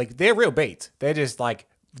got like they're real Beats. They're just like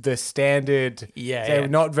the standard. Yeah, they're yeah.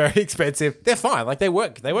 not very expensive. They're fine. Like they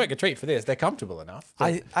work a treat for this. They're comfortable enough.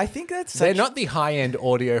 I think that's They're such, not the high-end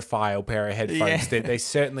audiophile pair of headphones Yeah. that they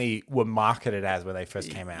certainly were marketed as when they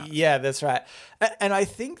first came out. Yeah, that's right. And I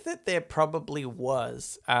think that there probably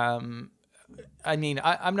was. I mean,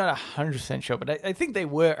 I'm not 100% sure, but I think they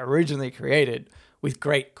were originally created with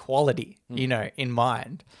great quality, you know, in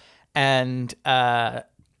mind.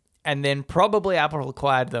 And then probably Apple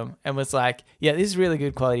acquired them and was like, yeah, this is really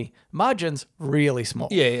good quality. Margin's really small.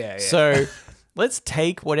 Yeah. So let's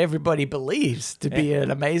take what everybody believes to be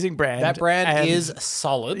an amazing brand. That brand and- is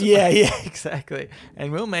solid. Yeah, exactly.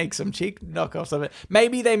 And we'll make some cheap knockoffs of it.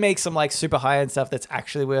 Maybe they make some like super high-end stuff that's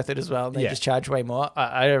actually worth it as well. And they Yeah. just charge way more.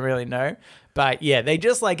 I don't really know. But yeah, they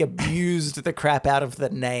just like abused the crap out of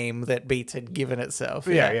the name that Beats had given itself.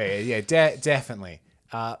 Yeah, definitely.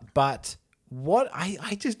 But what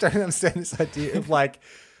I just don't understand this idea of like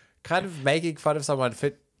kind of making fun of someone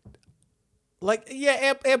for like,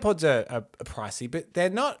 yeah, AirPods are pricey, but they're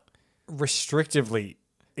not restrictively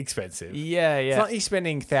expensive. Yeah, It's yeah. not you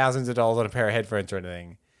spending thousands of dollars on a pair of headphones or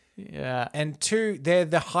anything. Yeah. And two, they're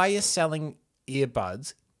the highest selling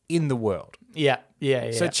earbuds in the world. Yeah.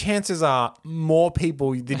 So chances are more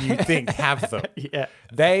people than you think have them. Yeah.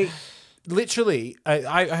 They literally,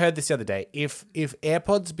 I heard this the other day. If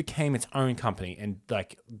AirPods became its own company and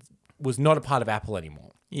like was not a part of Apple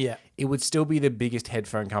anymore, Yeah. it would still be the biggest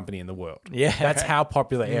headphone company in the world. Yeah. That's how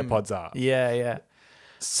popular AirPods are. Yeah.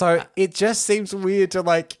 So it just seems weird to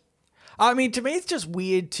like. I mean, to me, it's just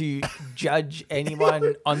weird to judge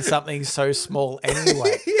anyone on something so small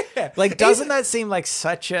anyway. Yeah. Like, doesn't that seem like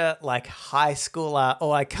such a like high schooler?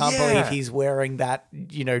 Oh, I can't Yeah. believe he's wearing that,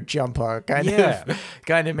 you know, jumper kind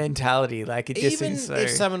of mentality. Like, it just Even seems so.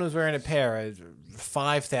 if someone was wearing a pair of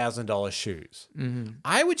 $5,000 shoes,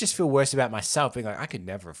 I would just feel worse about myself being like, I could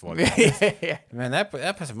never afford that. yeah. Man, that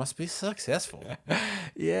person must be successful.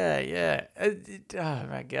 Yeah. Oh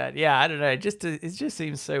my god. Yeah, I don't know. It just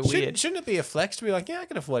seems so weird. Shouldn't it be a flex to be like, yeah, I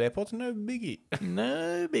can afford AirPods, no biggie.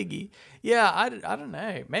 No biggie. Yeah, I don't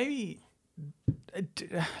know. Maybe.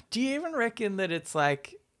 Do you even reckon that it's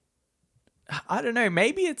like? I don't know.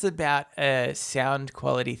 Maybe it's about a sound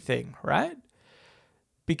quality thing, right?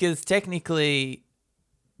 Because technically,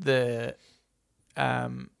 the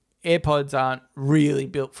AirPods aren't really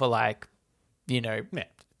built for like, you know,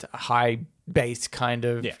 high bass kind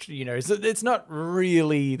of, you know, so it's not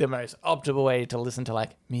really the most optimal way to listen to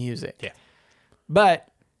like music. Yeah. But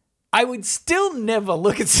I would still never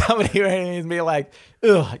look at somebody and be like,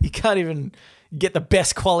 ugh, you can't even get the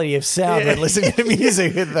best quality of sound when listening to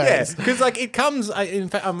music with those. Because like it comes. In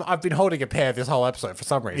fact, I've been holding a pair this whole episode for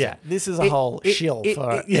some reason. Yeah, this is a whole shill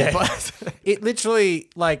for AirPods. It literally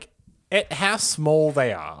like at how small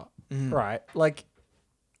they are, right? Like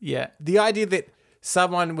Yeah. the idea that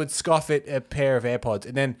someone would scoff at a pair of AirPods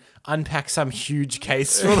and then unpack some huge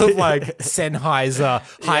case full of like Sennheiser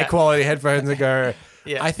high quality headphones and go,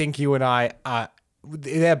 I think you and I are.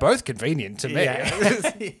 They're both convenient to me.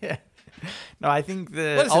 Yeah. Yeah. No, I think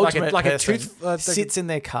the What is it, like a- ultimate like a person tooth- like a- sits in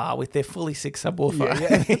their car with their fully six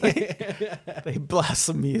subwoofer. They blast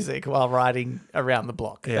some music while riding around the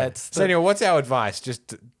block. That's So anyway, what's our advice?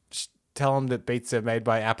 Just tell them that beats are made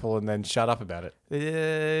by Apple and then shut up about it.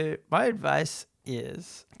 my advice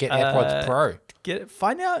is Get AirPods Pro.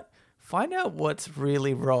 find out what's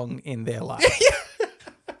really wrong in their life.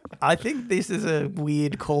 I think this is a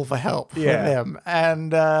weird call for help for them.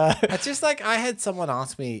 And It's just like I had someone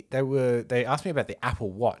ask me. They asked me about the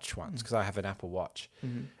Apple Watch once because I have an Apple Watch,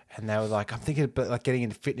 and they were like, "I'm thinking about like getting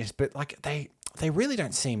into fitness, but like they really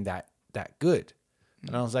don't seem that good."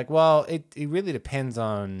 And I was like, "Well, it really depends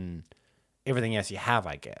on everything else you have,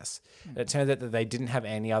 I guess." And it turns out that they didn't have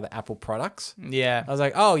any other Apple products. yeah, I was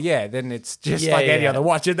like, "Oh yeah, then it's just Yeah, like any yeah. other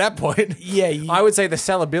watch at that point." Yeah, I would say the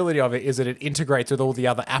sellability of it is that it integrates with all the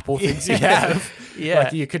other Apple things you have. Yeah.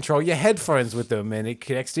 Like you control your headphones with them, and it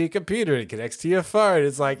connects to your computer, and it connects to your phone.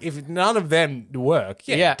 It's like if none of them work,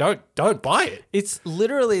 Yeah. don't buy it. it's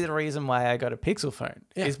literally the reason why I got a Pixel phone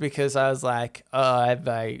is because I was like, oh, I have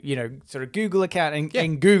a sort of Google account,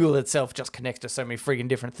 and Google itself just connects to so many freaking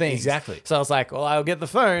different things. Exactly. So I was like, well, I'll get the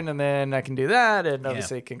phone, and then I can do that, and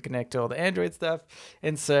obviously it can connect to all the Android stuff.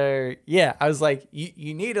 And so I was like,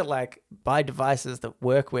 you need to like buy devices that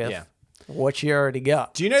work with what you already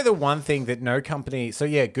got. Do you know the one thing that no company? So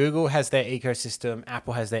Google has their ecosystem,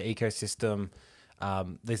 Apple has their ecosystem.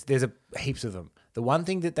 There's heaps of them. The one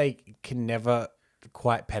thing that they can never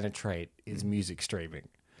quite penetrate is music streaming.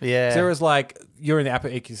 Yeah. So there was like you're in the Apple,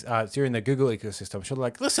 you're in the Google ecosystem. So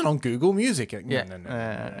like listen on Google Music. No.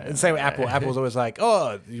 And same with Apple. Apple's always like,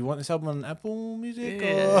 oh, you want this album on Apple Music?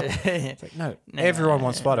 Or... It's like no, everyone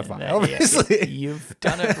wants Spotify. Obviously, you've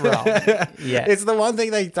done it wrong. Yeah, it's the one thing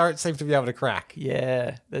they don't seem to be able to crack.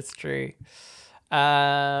 Yeah, that's true.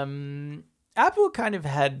 Apple kind of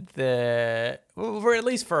had or at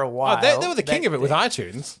least for a while. They were the king of it with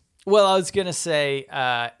iTunes. Well, I was going to say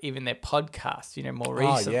even their podcast, more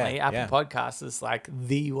recently, yeah. Apple Podcasts is like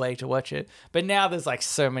the way to watch it. But now there's like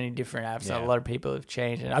so many different apps. Yeah. A lot of people have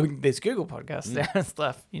changed. And I mean, there's Google Podcasts now and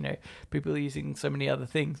stuff. People are using so many other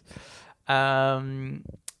things. But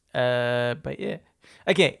yeah.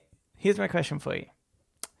 Okay, here's my question for you.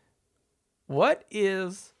 What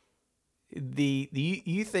is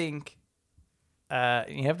you think,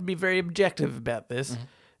 you have to be very objective about this,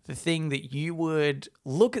 the thing that you would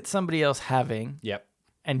look at somebody else having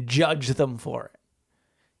and judge them for it?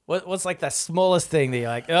 What's like the smallest thing that you're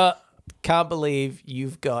like, oh, can't believe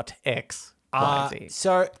you've got X, Y, Z?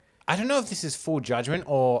 So I don't know if this is full judgment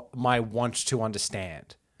or my want to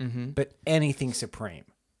understand, but anything Supreme.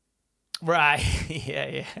 Right.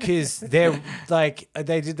 Yeah. Because they're like,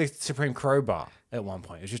 they did the Supreme crowbar at one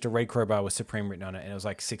point. It was just a red crowbar with Supreme written on it, and it was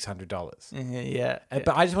like $600. Yeah. But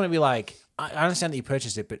I just want to be like, I understand that you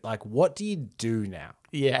purchased it, but like, what do you do now?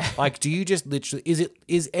 Yeah. Like, do you just literally,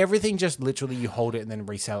 is everything just literally you hold it and then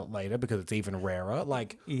resell it later because it's even rarer?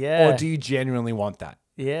 Like, or do you genuinely want that?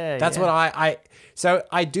 Yeah. That's what so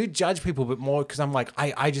I do judge people, but more because I'm like,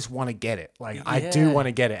 I just want to get it. Like, I do want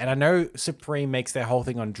to get it. And I know Supreme makes their whole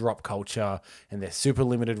thing on drop culture and their super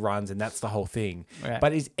limited runs, and that's the whole thing. Right.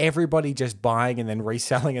 But is everybody just buying and then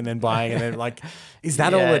reselling and then buying and then like, is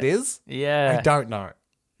that all it is? Yeah. I don't know.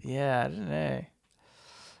 Yeah, I don't know.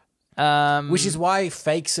 Which is why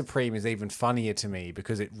fake Supreme is even funnier to me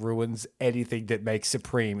because it ruins anything that makes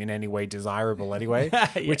Supreme in any way desirable anyway.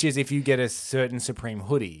 Which is if you get a certain Supreme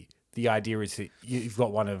hoodie, the idea is that you've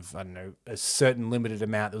got one of, I don't know, a certain limited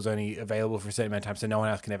amount that was only available for a certain amount of time so no one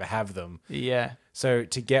else can ever have them. Yeah. So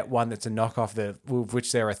to get one that's a knockoff of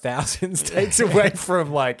which there are thousands takes away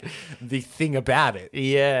from like the thing about it.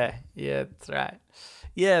 Yeah, that's right.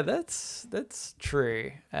 Yeah, that's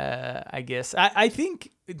true. I guess I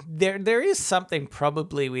think there is something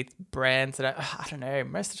probably with brands that I don't know.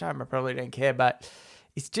 Most of the time I probably don't care, but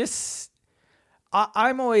it's just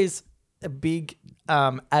I'm always a big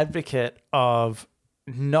advocate of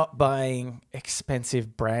not buying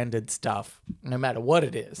expensive branded stuff, no matter what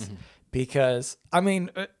it is. Because, I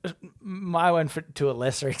mean, my one to a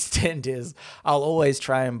lesser extent is I'll always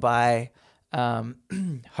try and buy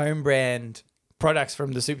home brand products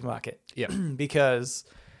from the supermarket. Yeah. Because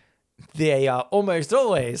they are almost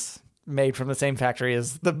always made from the same factory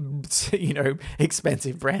as the,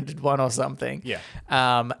 expensive branded one or something. Yeah.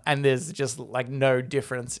 And there's just like no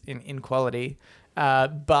difference in quality,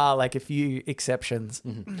 bar like a few exceptions.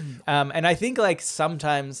 And I think like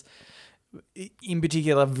sometimes, in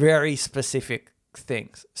particular, very specific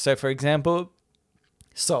things. So, for example,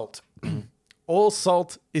 salt. All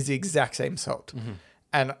salt is the exact same salt.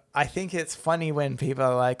 And I think it's funny when people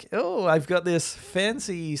are like, oh, I've got this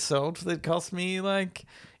fancy salt that cost me like,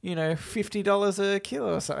 $50 a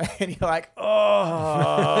kilo or something. And you're like,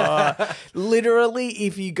 oh, literally,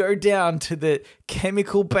 if you go down to the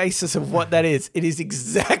chemical basis of what that is, it is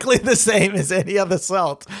exactly the same as any other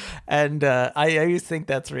salt. And I always think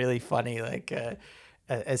that's really funny. Like,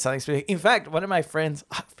 as something specific. In fact, one of my friends,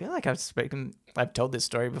 I feel like I've told this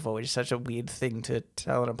story before, which is such a weird thing to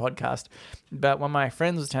tell on a podcast. But one of my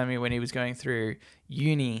friends was telling me when he was going through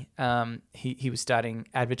uni, he was studying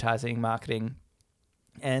advertising, marketing,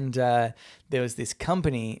 and there was this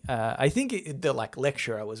company. I think the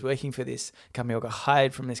lecturer was working for this company or got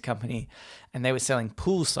hired from this company, and they were selling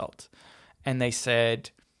pool salt. And they said,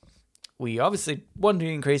 we obviously want to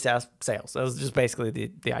increase our sales. That was just basically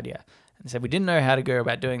the idea. And said we didn't know how to go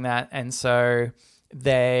about doing that, and so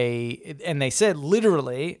they said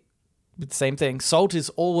literally the same thing. Salt is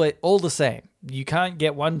all the same. You can't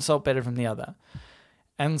get one salt better from the other.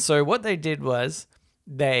 And so what they did was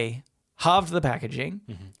they halved the packaging,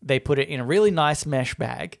 they put it in a really nice mesh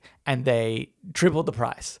bag, and they tripled the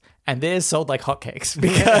price. And theirs sold like hotcakes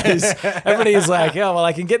because everybody is like, oh, well,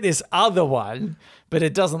 I can get this other one, but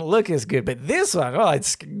it doesn't look as good. But this one, oh,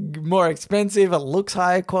 it's more expensive. It looks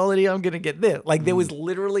higher quality. I'm going to get this. Like there was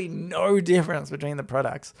literally no difference between the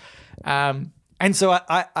products. And so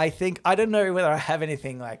I think, I don't know whether I have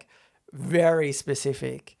anything like very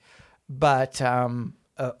specific, but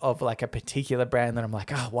of like a particular brand that I'm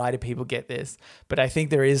like, oh, why do people get this? But I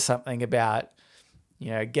think there is something about,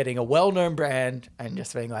 getting a well-known brand and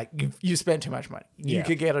just being like, you spent too much money. You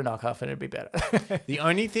could get a knockoff and it'd be better. The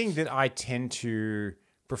only thing that I tend to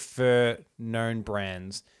prefer known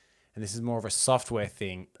brands, and this is more of a software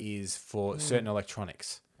thing, is for certain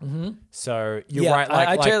electronics. Mm-hmm. So you're right.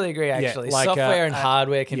 I totally agree, actually. Software and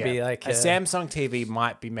hardware can be like... A Samsung TV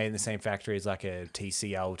might be made in the same factory as like a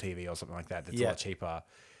TCL TV or something like that. That's a lot cheaper.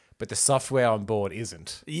 But the software on board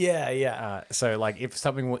isn't. Yeah. So like if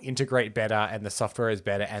something will integrate better and the software is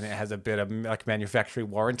better and it has a better like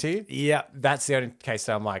manufacturing warranty, that's the only case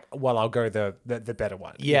that I'm like, well, I'll go the better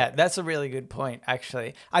one. Yeah, that's a really good point,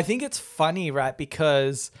 actually. I think it's funny, right?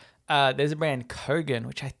 Because there's a brand, Kogan,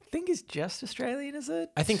 which I think is just Australian, is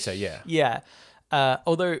it? I think so, yeah. Yeah.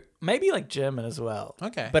 Although maybe like German as well.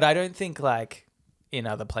 Okay. But I don't think like in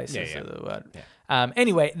other places of the world. Yeah.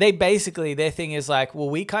 Anyway, their thing is like, well,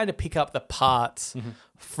 we kind of pick up the parts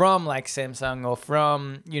from like Samsung or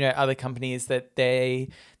from, other companies that they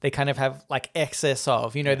kind of have like excess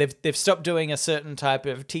of, they've stopped doing a certain type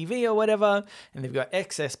of TV or whatever, and they've got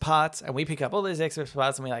excess parts, and we pick up all those excess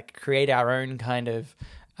parts and we like create our own kind of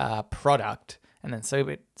product and then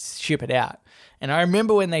ship it out. And I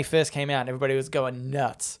remember when they first came out, everybody was going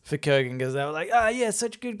nuts for Kogan because they were like,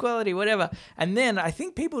 such good quality, whatever. And then I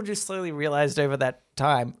think people just slowly realized over that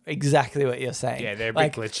time exactly what you're saying. Yeah, they're a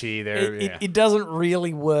bit glitchy. It doesn't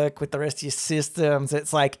really work with the rest of your systems.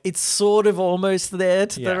 It's like, it's sort of almost there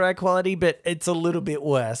to the right quality, but it's a little bit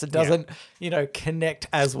worse. It doesn't, connect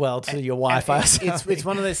as well to your Wi-Fi. It's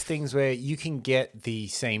one of those things where you can get the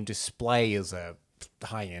same display as a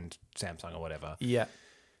high-end Samsung or whatever. Yeah.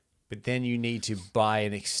 But then you need to buy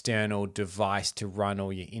an external device to run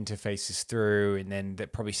all your interfaces through, and then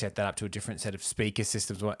that probably set that up to a different set of speaker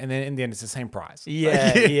systems. And then in the end, it's the same price.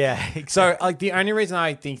 Yeah, Exactly. So like the only reason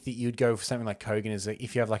I think that you'd go for something like Kogan is that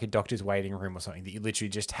if you have like a doctor's waiting room or something that you literally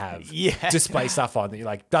just have display stuff on that you're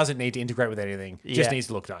like, doesn't need to integrate with anything, just needs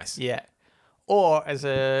to look nice. Yeah. Or as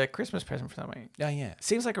a Christmas present for somebody. Oh, yeah.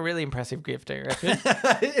 Seems like a really impressive gift, I reckon.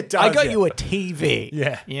 It does, I got you a TV.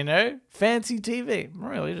 Yeah. Fancy TV.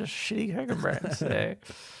 Really just shitty Kogan brand. So,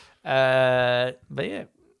 but yeah.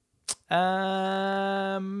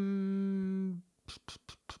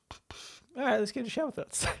 All right, let's get into shower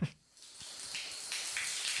thoughts.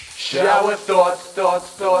 Shower thoughts, shower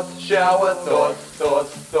thoughts, shower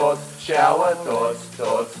thoughts,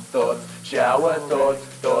 shower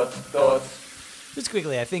thoughts. Just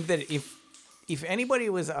quickly, I think that if anybody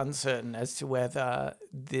was uncertain as to whether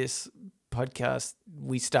this podcast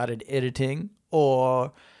we started editing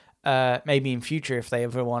or maybe in future if they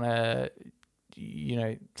ever want to,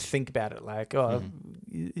 think about it like,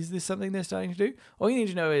 is this something they're starting to do? All you need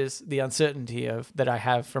to know is the uncertainty that I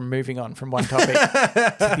have from moving on from one topic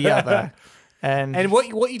to the other. And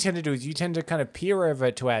what you tend to do is you tend to kind of peer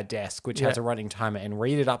over to our desk, which has a running timer, and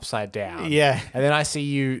read it upside down. Yeah. And then I see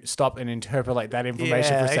you stop and interpolate that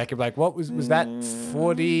information for a second. Like, what was that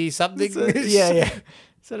 40 something? Yeah.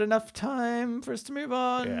 Is that enough time for us to move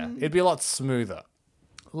on? Yeah. It'd be a lot smoother.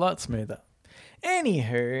 A lot smoother.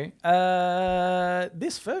 Anywho,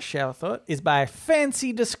 this first shower thought is by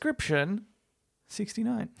Fancy Description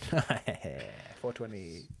 69.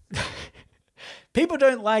 420. People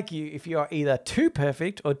don't like you if you are either too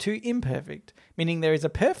perfect or too imperfect, meaning there is a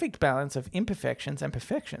perfect balance of imperfections and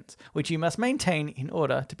perfections, which you must maintain in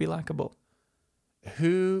order to be likable.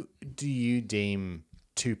 Who do you deem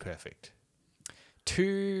too perfect?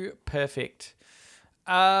 Too perfect.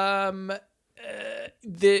 That's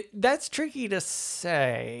tricky to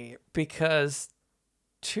say because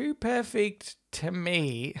too perfect to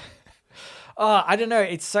me. Oh, I don't know.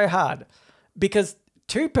 It's so hard because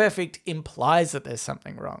too perfect implies that there's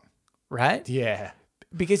something wrong, right? Yeah.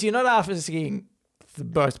 Because you're not asking the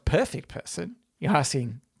most perfect person. You're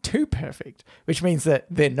asking too perfect, which means that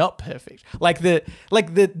they're not perfect. Like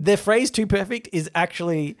the phrase "too perfect" is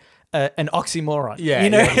actually an oxymoron. Yeah, you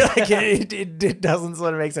know, yeah. like it doesn't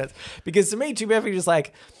sort of make sense. Because to me, too perfect is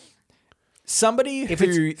like somebody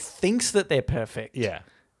who thinks that they're perfect, Yeah.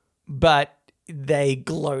 but they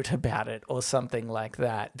gloat about it or something like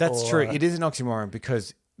that. That's true. It is an oxymoron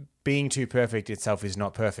because being too perfect itself is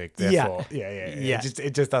not perfect. Therefore, yeah.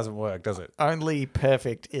 It just doesn't work, does it? Only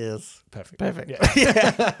perfect is Perfect. perfect.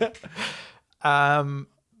 Yeah.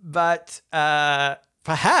 But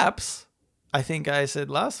perhaps, I think I said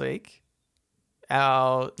last week,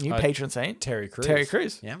 our new patron saint, Terry Crews. Terry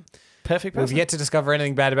Crews. Yeah. Perfect person. We've yet to discover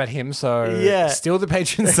anything bad about him, so Yeah. still the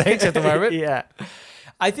patron saint at the moment. Yeah.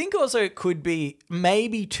 I think also it could be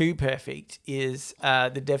maybe too perfect is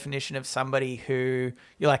the definition of somebody who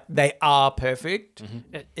you're like, they are perfect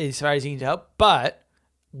as far as you can tell, but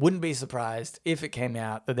wouldn't be surprised if it came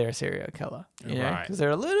out that they're a serial killer. You know? Right. Because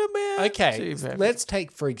they're a little bit Okay, too perfect. let's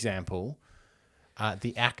take, for example,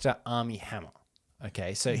 the actor Armie Hammer.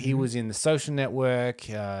 Okay, so he was in The Social Network.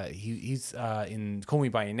 He's in Call Me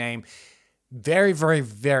By Your Name. Very, very,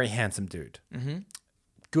 very handsome dude. Mm-hmm.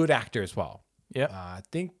 Good actor as well. Yeah. I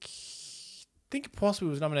think possibly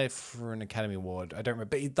was nominated for an Academy Award. I don't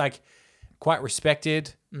remember, but he's like quite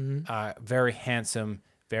respected, very handsome,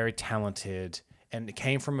 very talented, and it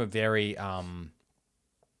came from a very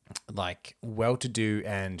like well-to-do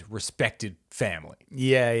and respected family.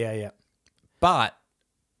 Yeah. But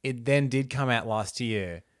it then did come out last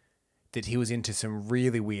year that he was into some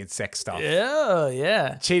really weird sex stuff. Oh,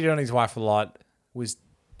 yeah. Cheated on his wife a lot, was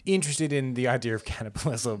interested in the idea of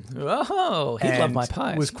cannibalism. Oh, he'd love and my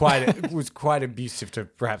pie. Was quite abusive to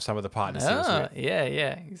perhaps some of the partners he was Oh, with. yeah,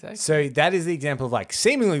 exactly. So that is the example of like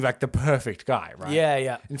seemingly like the perfect guy, right?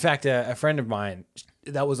 Yeah. In fact, a friend of mine,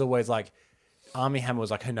 that was always like, Armie Hammer was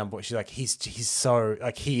like her number one. She's like, he's so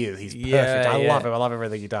like he's perfect. Yeah, I yeah. love him. I love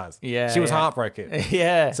everything he does. Yeah, She was yeah. heartbroken.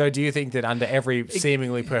 Yeah. So do you think that under every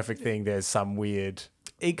seemingly perfect thing, there's some weird?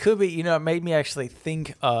 It could be, it made me actually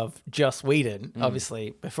think of Joss Whedon,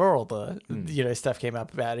 obviously, before all the, stuff came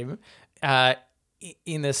up about him,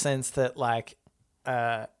 in the sense that, like,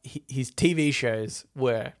 his TV shows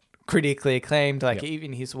were critically acclaimed. Like,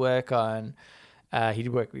 even his work on, he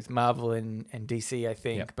did work with Marvel and DC, I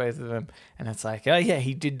think, both of them. And it's like, oh, yeah,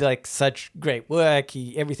 he did, like, such great work.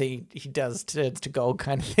 Everything he does turns to gold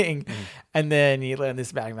kind of thing. And then you learn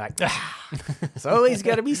this about him, like, it's always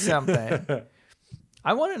got to be something.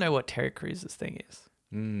 I want to know what Terry Crews' thing is.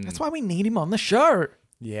 That's why we need him on the show.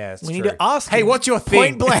 Yeah, it's We true. need to ask him. Hey, what's your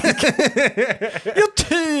thing? Point blank. You're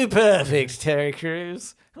too perfect, Terry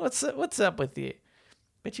Crews. What's up with you?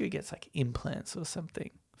 Bet you he gets like implants or something.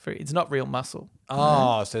 It's not real muscle.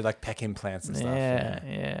 Oh, so like pec implants and stuff.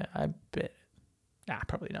 Yeah. I bet. Nah,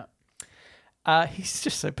 probably not. He's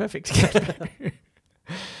just so perfect to get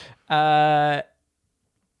back.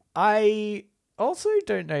 I also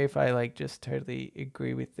don't know if I like just totally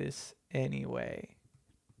agree with this anyway.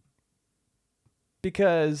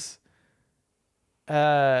 Because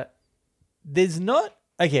there's not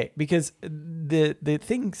because the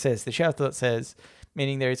thing says, the shower thought says,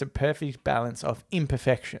 meaning there is a perfect balance of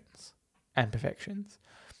imperfections and perfections.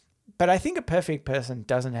 But I think a perfect person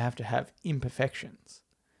doesn't have to have imperfections.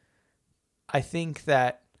 I think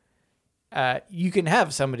that you can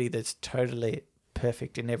have somebody that's totally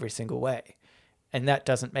perfect in every single way, and that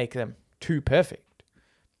doesn't make them too perfect.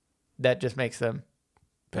 That just makes them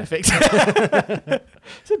perfect.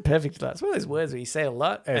 It's a perfect. It's one of those words where you say a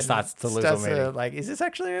lot And it starts to lose all meaning. like, is this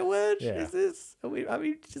actually a word? Yeah. Is this? Are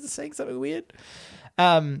we just saying something weird?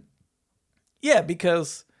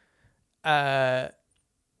 Because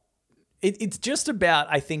it's just about,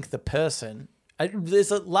 I think, the person.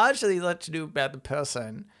 There's largely a lot to do about the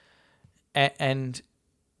person, and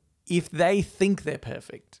if they think they're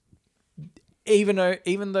perfect, even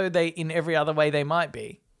though they in every other way they might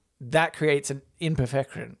be, that creates an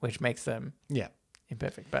imperfection which makes them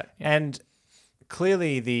imperfect. But And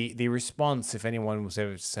clearly the response, if anyone was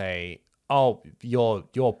ever to say, oh,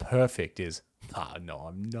 you're perfect, is, Oh, no,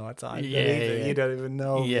 I'm not. I'm Yeah, not either. yeah. You don't even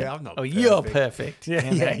know. Yeah. I'm not Oh, perfect. you're perfect.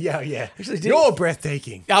 Yeah, you know? yeah. Actually, did- You're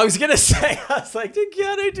breathtaking. I was gonna say, I was like, did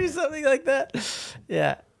Keanu do something like that?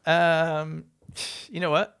 Yeah. You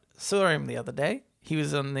know what? Saw him the other day. He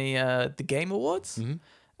was on the Game Awards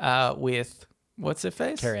with what's her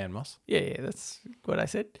face? Carrie Ann Moss. Yeah, that's what I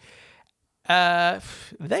said.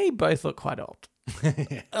 They both look quite old.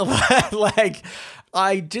 Like,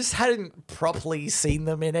 I just hadn't properly seen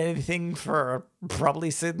them in anything for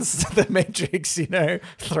probably since The Matrix,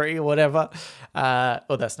 3 or whatever.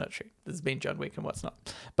 Well, that's not true. There's been John Wick and what's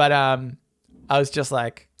not. But I was just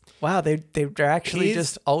like, wow, they're actually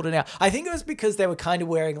just older now. I think it was because they were kind of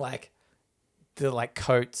wearing like the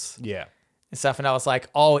coats Yeah. and stuff, and I was like,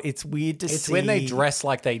 oh, it's weird to see. It's when they dress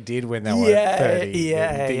like they did when they were Yeah, 30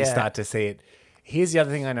 yeah, that you yeah. start to see it. Here's the other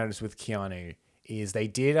thing I noticed with Keanu is they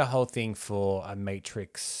did a whole thing for a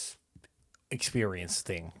Matrix experience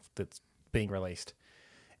thing that's being released.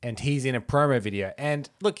 And he's in a promo video. And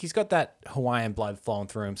look, he's got that Hawaiian blood flowing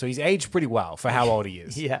through him. So he's aged pretty well for how old he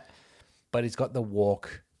is. Yeah. But he's got the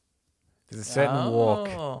walk. There's a certain walk.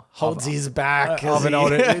 Holds his back. Of as an he-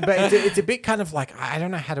 older, but it's a bit kind of like, I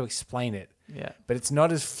don't know how to explain it. Yeah. But it's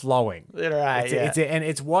not as flowing. Right, yeah. And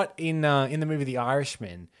it's what in the movie The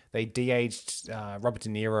Irishman they de-aged Robert De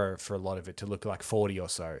Niro for a lot of it to look like 40 or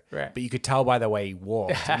so. Right. But you could tell by the way he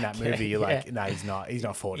walked in that Okay, movie. You're like, yeah. no, he's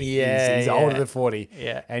not 40. Yeah, he's yeah. older than 40.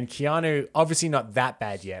 Yeah. And Keanu obviously not that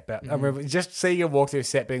bad yet, but I remember just seeing him walk through a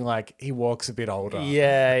set being like he walks a bit older.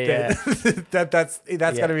 Yeah, yeah. That's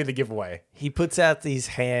gonna be the giveaway. He puts out his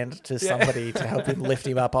hand to somebody to help him lift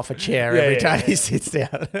him up off a chair Yeah, every yeah, time yeah. he sits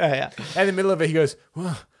down. Yeah. And in the middle of it, he goes,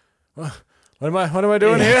 what am I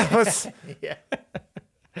doing here? What's...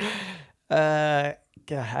 God,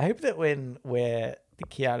 I hope that when we're the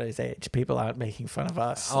Keanu's age, people aren't making fun of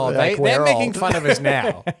us. Oh, Like, they're we're making old. fun of us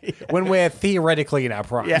now when we're theoretically in our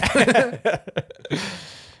prime.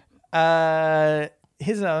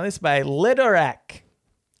 Here's another one. This by Ledorak.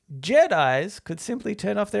 Jedis could simply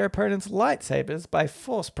turn off their opponent's lightsabers by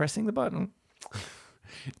force pressing the button.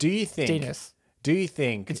 Do you think? Genius. Do you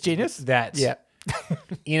think It's genius? that Yeah.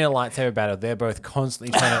 in a lightsaber battle they're both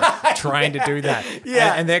constantly trying to do that?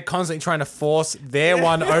 Yeah. and they're constantly trying to force their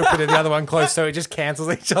one open and the other one closed, so it just cancels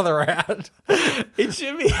each other out. It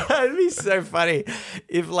should be. It'd be so funny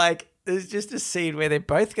if there's just a scene where they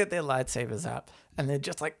both get their lightsabers up and they're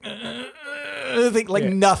just like,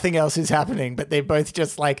 nothing else is happening, but they're both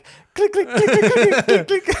just like click click click click click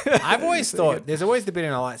click click. I've always thought there's always the bit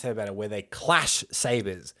in a lightsaber battle where they clash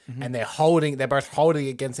sabers and they're both holding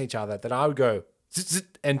against each other. That I would go zzz, zzz,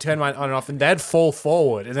 and turn mine on and off, and they'd fall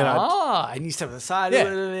forward, and then And you step to the side Yeah. a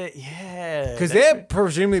little bit. Yeah. because they're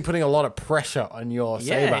presumably putting a lot of pressure on your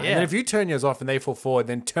saber, and yeah. then if you turn yours off and they fall forward,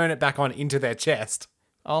 then turn it back on into their chest.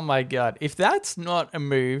 Oh my God. If that's not a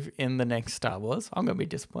move in the next Star Wars, I'm going to be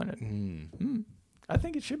disappointed. I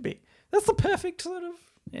think it should be. That's the perfect sort of.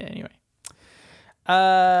 Yeah, anyway.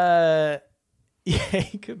 Yeah,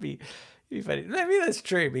 it could be funny. Maybe that's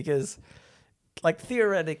true because,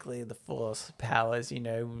 theoretically, the Force powers,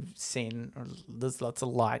 we've seen there's lots of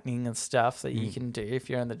lightning and stuff that you can do if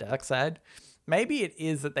you're on the dark side. Maybe it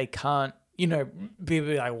is that they can't, people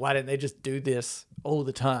be like, why don't they just do this all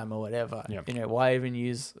the time or whatever? Yep. Why even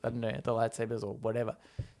use, I don't know, the lightsabers or whatever?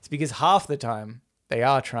 It's because half the time they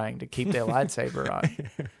are trying to keep their lightsaber on.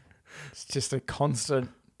 It's just a constant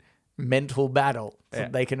mental battle. So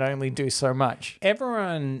they can only do so much.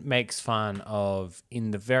 Everyone makes fun of,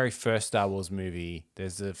 in the very first Star Wars movie,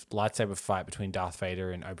 there's a lightsaber fight between Darth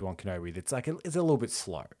Vader and Obi-Wan Kenobi. That's it's a little bit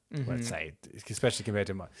slow, let's say, especially compared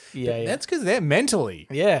to Yeah. That's because they're mentally,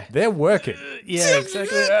 Yeah. they're working. Yeah,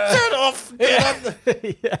 exactly. Turn off.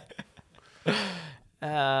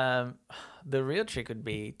 Yeah. The real trick would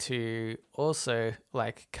be to also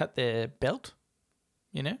cut their belt,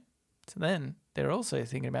 So then they're also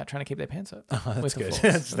thinking about trying to keep their pants up. that's the good. Force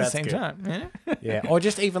That's at the same good. time. Yeah, or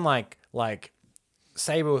just even like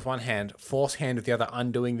saber with one hand, force hand with the other,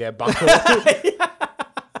 undoing their buckle.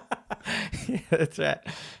 Yeah, that's right.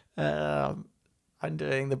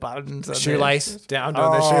 Undoing the buttons. on Shoelace down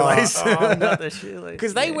doing their- the shoelace. Oh, not the shoelace.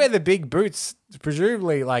 Because they wear the big boots,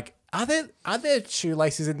 presumably. Are there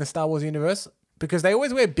shoelaces in the Star Wars universe? Because they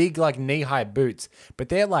always wear big, knee-high boots, but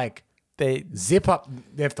they're They zip up.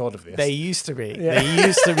 They've thought of this. They used to be. They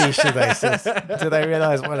used to be shoelaces. Do they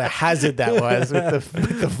realize what a hazard that was with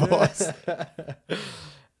the Force?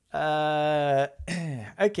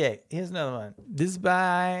 Okay, here's another one. This is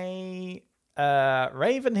by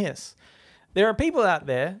Raven Hiss. There are people out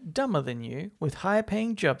there dumber than you with higher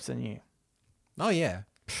paying jobs than you. Oh yeah.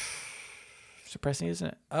 depressing, isn't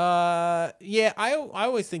it? Yeah, I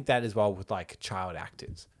always think that as well with like child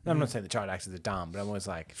actors. I'm not saying the child actors are dumb, but I'm always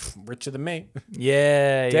like, richer than me.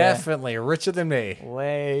 Yeah, Definitely richer than me.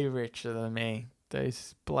 way richer than me.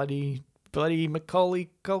 Those bloody Macaulay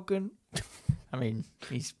Culkin. I mean,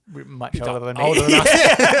 he's much older than me. Older than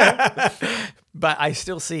us. But I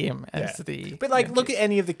still see him as Yeah. the. But like, look at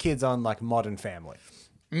any of the kids on like Modern Family.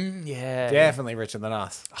 Yeah. Definitely richer than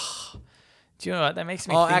us. Do you know what that makes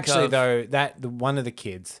me? Oh, think actually, of, though, the one of the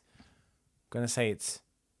kids, I'm gonna say it's,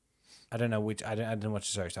 I don't know which, I didn't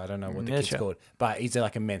watch the show, so I don't know what the kid's sure. called, but he's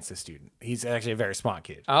like a Mensa student. He's actually a very smart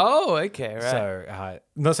kid. Oh, okay, right. So I'm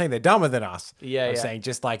not saying they're dumber than us. Yeah, I'm yeah. saying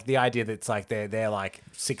just like the idea that it's like they're like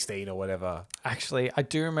 16 or whatever. Actually, I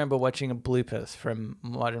do remember watching a bloopers from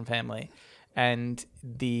Modern Family, and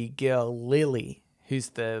the girl Lily, who's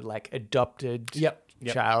the like adopted Yep.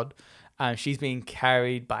 child, she's being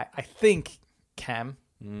carried by I think Cam,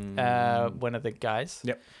 one of the guys.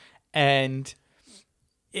 Yep. And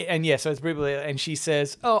yeah, so it's briefly, and she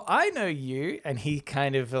says, "Oh, I know you," and he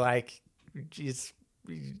kind of like is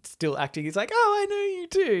still acting. He's like, "Oh, I know you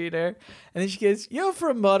too," you know. And then she goes, "You're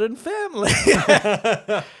from Modern Family."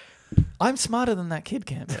 I'm smarter than that kid,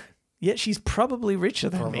 Cam. Yet she's probably richer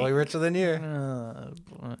than Probably me. richer than you.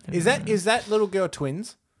 Is that little girl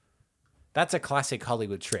twins? That's a classic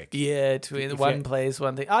Hollywood trick. Yeah, one you- plays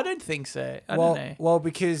one thing. I don't think so. I don't know. Well,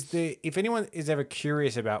 because if anyone is ever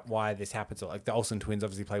curious about why this happens, like the Olsen twins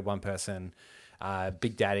obviously played one person,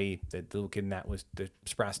 Big Daddy, the little kid in that was the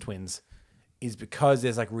Sprouse twins, is because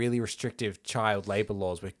there's like really restrictive child labor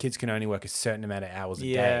laws where kids can only work a certain amount of hours a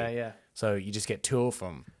day. Yeah. So you just get two of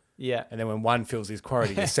them. Yeah. And then when one fills his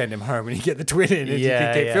quota, you send him home and you get the twin in and you Yeah,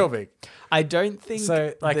 can keep yeah. filming. I don't think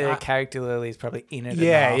So, like, the I- character Lily is probably in it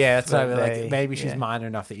Yeah, enough yeah. That's that what I mean, they- like maybe she's yeah. minor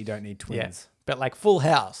enough that you don't need Yeah. twins. But like Full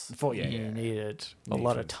House, Yeah, you yeah. needed a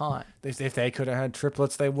lot of time. If they could have had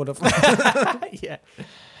triplets, they would have. Yeah.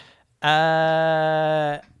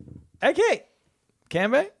 Okay.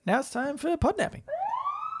 Cambo, now it's time for podnapping.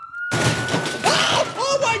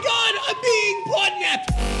 Oh my God, I'm being podnapped.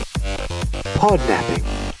 Podnapping.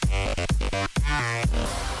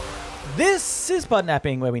 This is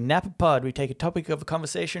podnapping, where we nap a pod. We take a topic of a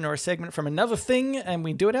conversation or a segment from another thing, and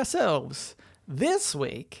we do it ourselves. This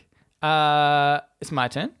week, it's my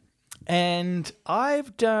turn, and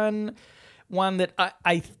I've done one that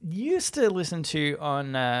I used to listen to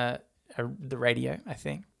on the radio, I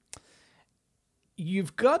think. I'm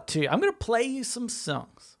going to play you some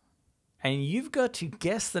songs, and you've got to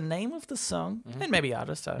guess the name of the song, and maybe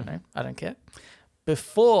artist, I don't know, I don't care,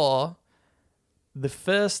 before the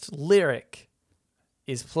first lyric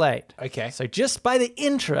is played. Okay. So just by the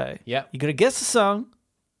intro, Yep. you got to guess the song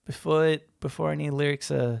before any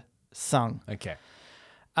lyrics are sung. Okay.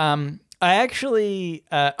 I actually,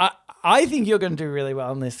 I think you're going to do really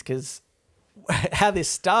well on this, because how this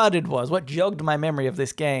started was, what jogged my memory of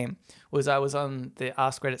this game was I was on the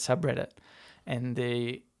Ask Reddit subreddit, and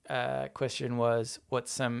the question was,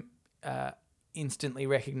 what's some instantly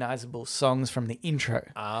recognizable songs from the intro?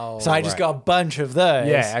 Oh, So I just right. got a bunch of those.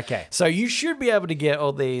 Yeah, okay. So you should be able to get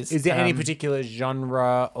all these. Is there any particular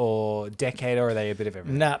genre or decade, or are they a bit of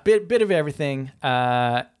everything? Nah, bit of everything.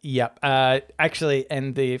 Yep. Actually,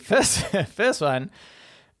 and the first one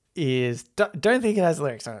is don't think it has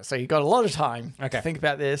lyrics on it. So you got a lot of time Okay. to think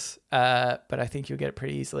about this. But I think you'll get it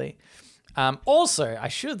pretty easily. Also, I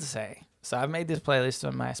should say, so I've made this playlist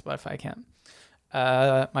on my Spotify account.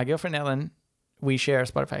 My girlfriend Ellen, we share a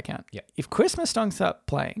Spotify account. Yep. If Christmas songs start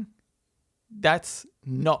playing, that's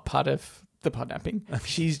not part of the podnapping.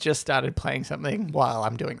 She's just started playing something while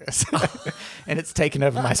I'm doing this, and it's taken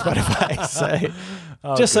over my Spotify.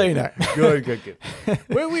 So, just so you know. Good.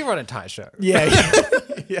 we run a tight show. Yeah,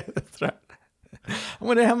 yeah, that's right. I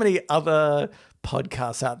wonder how many other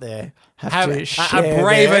podcasts out there have to share I'm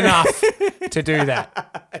brave their- enough to do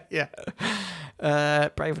that. Yeah.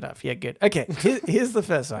 Brave enough. Yeah, good. Okay, here's the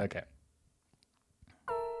first one. Okay.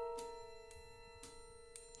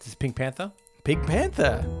 This is Pink Panther. Pink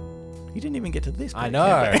Panther. You didn't even get to this. I bit,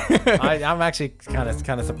 know. Cambo. I'm actually kind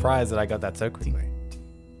of surprised that I got that so quickly.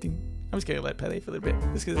 Ding. I'm just going to let play for a little bit.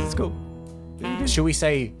 Just because it's cool. Should we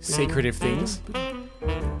say secretive things?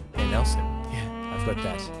 Hey Nelson, Yeah. I've got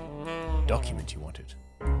that document you wanted,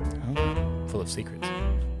 full of secrets.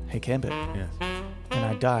 Hey, Cambo. Yes. When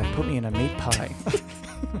I die, put me in a meat pie.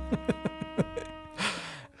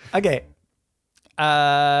 Okay.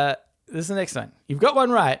 This is the next one. You've got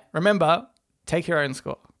one right. Remember, take your own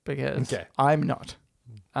score, because Okay. I'm not.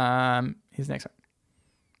 Here's the next one.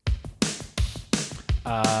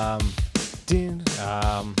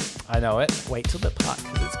 I know it. Wait till the part,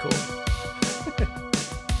 because it's cool.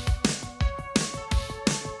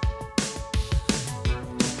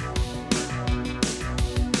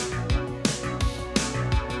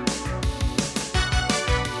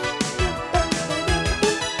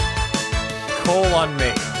 Call on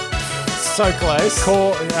Me. So close.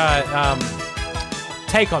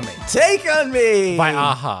 Take on Me Take on Me by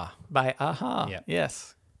Aha. By Aha. Yep.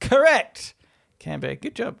 Yes. Correct. Canberra.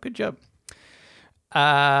 Good job. Good job.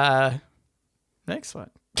 Next one.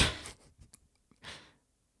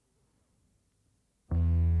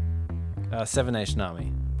 Seven Nation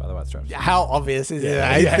Army by the White Stripes. How obvious is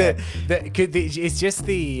it? It's just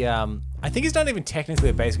the. I think it's not even technically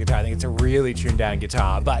a bass guitar. I think it's a really tuned down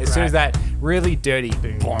guitar. But as soon as that really dirty,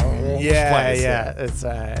 Yeah. It's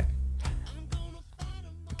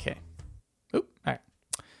okay. Oop. All right.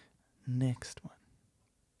 Next one.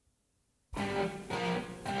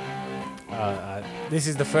 This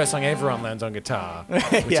is the first song everyone learns on guitar, which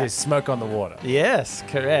Yeah. is "Smoke on the Water" Yes,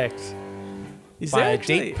 correct. Is by there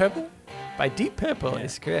actually- Deep Purple. By Deep Purple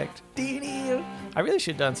is correct. I really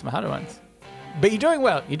should have done some harder ones. But you're doing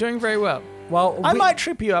well. You're doing very well. Well, I might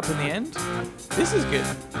trip you up in the end. This is good.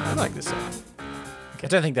 I like this song. I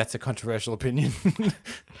don't think that's a controversial opinion.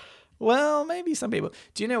 Well, maybe some people.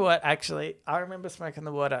 Do you know what? Actually, I remember Smoking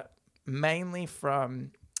the Water mainly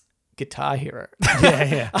from Guitar Hero.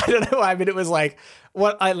 Yeah. I don't know why, but it was like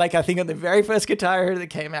I think on the very first Guitar Hero that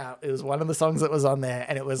came out, it was one of the songs that was on there,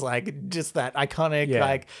 and it was like just that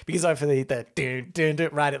iconic, because over the dun, dun, dun,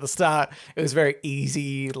 right at the start, it was very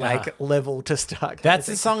easy, level to start. That's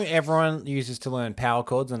the song everyone uses to learn power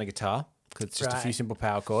chords on a guitar. Because it's just a Right. few simple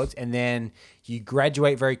power chords. And then you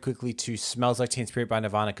graduate very quickly to Smells Like Teen Spirit by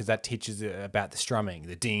Nirvana because that teaches about the strumming,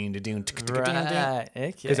 the ding, the ding, Right.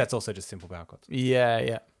 Okay. because that's also just simple power chords.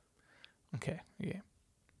 Yeah. Okay. Yeah.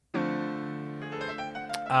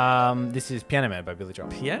 This is Piano Man by Billy Joel.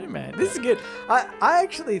 Piano Man. This is good. I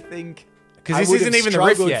actually think 'Cause I this would isn't have even the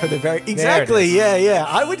riff struggled yet. for the very There it exactly. is. Yeah.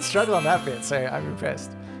 I would struggle on that bit, so I'm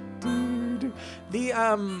impressed.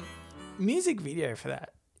 The music video for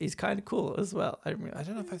that is kind of cool as well. I don't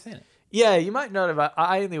know if I've seen it. Yeah, you might not have.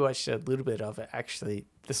 I only watched a little bit of it actually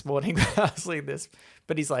this morning when I was reading this.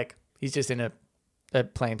 But he's just in a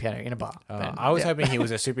playing piano in a bar. And, I was hoping he was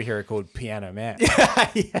a superhero called Piano Man.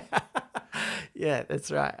 Yeah, that's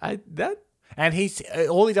right. And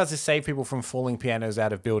all he does is save people from falling pianos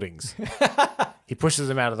out of buildings. He pushes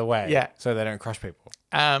them out of the way, Yeah. so they don't crush people.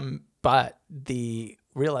 But the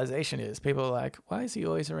realization is people are like, why is he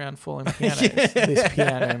always around falling pianos? This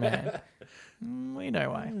Piano Man. We know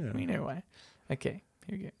why. We know why. Okay,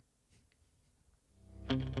 here we go.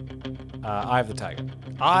 Eye of the Tiger.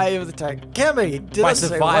 Eye of the Tiger. Camber, you did By it so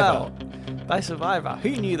Survivor. well. By Survivor. Who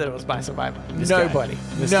knew that it was by Survivor? This guy. Nobody.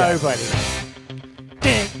 This guy. Nobody.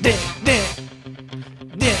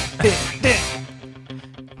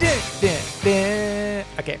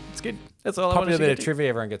 Okay, it's good. That's all I Popular wanted bit to of get to. trivia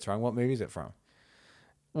everyone gets wrong. What movie is it from?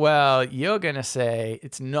 Well, you're going to say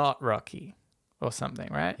it's not Rocky or something,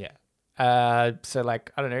 right? Yeah. So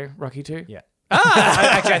like, I don't know, Rocky 2? Yeah.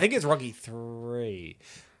 Actually, I think it's Rocky 3.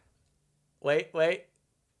 Wait.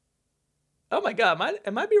 Oh my God,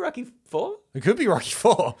 it might be Rocky 4? It could be Rocky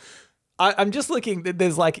 4. I'm just looking,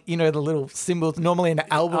 there's like, the little symbols normally in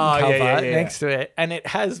the album Oh, cover yeah. next to it, and it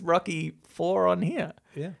has Rocky 4 on here.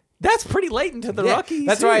 Yeah. That's pretty late into the Yeah, Rocky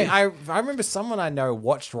that's series. right. I remember someone I know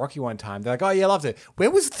watched Rocky one time. They're like, "Oh yeah, I loved it.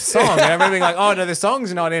 Where was the song?" And I remember being like, "Oh no, the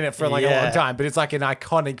song's not in it for like a Yeah. long time, but it's like an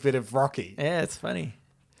iconic bit of Rocky." Yeah, it's funny.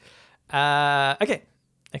 Okay,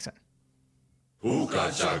 next one.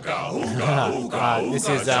 This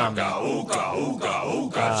is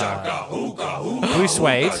Blue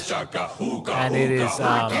Suede, and it is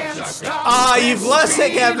Oh, you've lost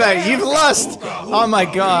it, Gabbo. You've lost. Oh my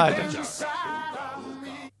God.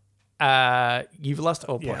 You've lost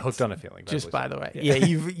all points. Hooked on a Feeling. Just Blue by Suede. the way, yeah,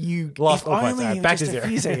 you Lost if all points. only All right, in back to just a zero.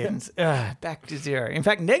 few seconds. Back to zero. In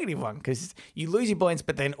fact, -1 because you lose your points,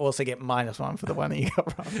 but then also get -1 for the one that you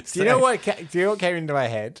got wrong. Do you know what? Do you know what came into my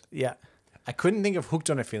head? Yeah. I couldn't think of Hooked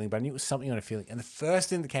on a Feeling, but I knew it was something on a feeling. And the first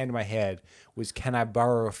thing that came to my head was Can I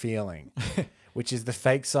Borrow a Feeling? Which is the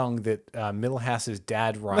fake song that Milhouse's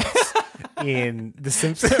dad writes in The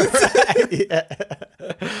Simpsons.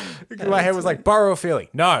 My head was like, borrow a feeling.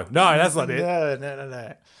 No, that's not it.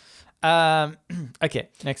 No. Okay,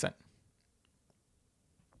 next one.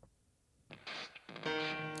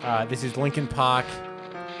 This is Linkin Park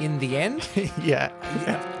In the End. Yeah.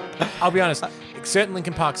 I'll be honest. Certain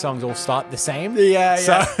Linkin Park songs all start the same. Yeah.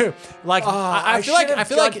 So, like, I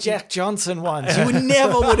feel like Jack Johnson once. You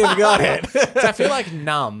never would have got it. So I feel like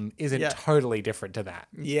Numb isn't totally different to that.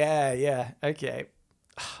 Yeah. Okay.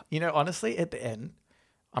 Honestly, at the end,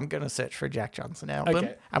 I'm going to search for a Jack Johnson album,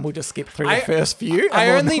 and we'll just skip through the first few. I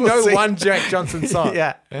and only we'll know see. one Jack Johnson song.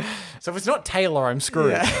 Yeah. So if it's not Taylor, I'm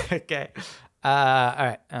screwed. Yeah. Okay. All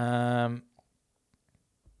right.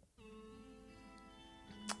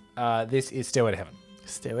 This is Stairway to Heaven.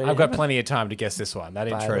 Stairway to I've got Heaven. plenty of time to guess this one. That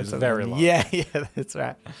intro is Violence of very the- long. Yeah, that's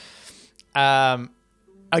right.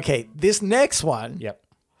 Okay, this next one, Yep.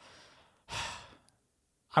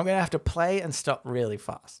 I'm going to have to play and stop really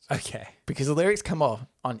fast Okay. because the lyrics come off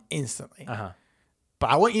on instantly. Uh-huh. But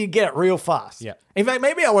I want you to get it real fast. Yeah. In fact,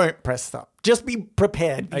 maybe I won't press stop. Just be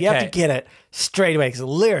prepared. You have to Okay. get it straight away because the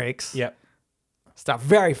lyrics Yep. start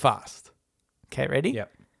very fast. Okay, ready? Yep.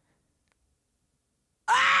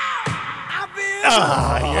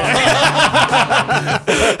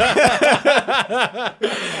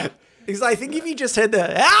 Because I think if you just heard the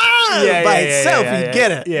by yeah, itself, yeah, you'd yeah.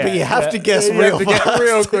 get it. Yeah, But you have yeah. to guess You real have to get fast.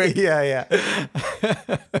 real quick. yeah.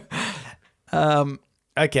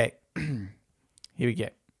 Okay. Here we go.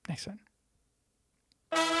 Next one.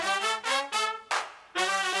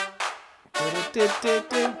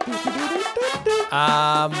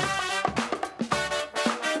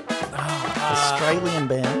 Australian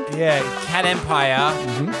band. Yeah. Cat Empire.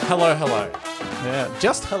 Hello, hello. Yeah.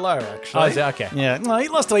 Just hello, actually. Oh, is it? Okay. Yeah. No,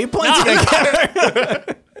 you lost all your points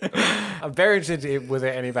again. I'm very interested if were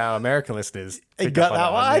there any of our American listeners. You picked got up on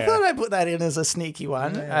that one. I yeah. thought I put that in as a sneaky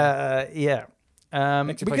one. Yeah. You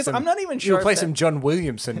play Because some- I'm not even sure. You'll if play that- some John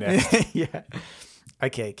Williamson next. Yeah.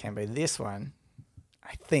 Okay, Cambo. This one,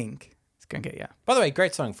 I think it's gonna get you. By the way,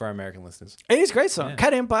 great song for our American listeners. It is a great song.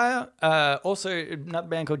 Cat Empire. Also, another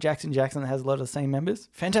band called Jackson Jackson that has a lot of the same members.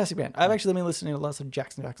 Fantastic band. I've actually been listening to lots of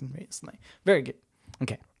Jackson Jackson recently. Very good.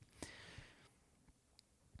 Okay.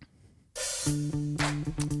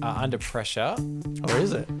 Under Pressure. Or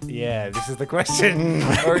is it? Yeah, this is the question.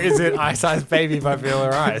 Or is it Ice Ice Baby by Vanilla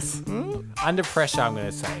Ice? Under Pressure, I'm going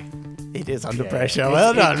to say. It is Under Yeah. Pressure. It's-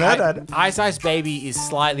 Well done. Well done. Ice Ice Baby is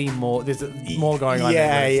slightly more. There's more going on. Yeah,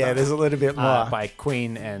 than this yeah. stuff. There's a little bit more. By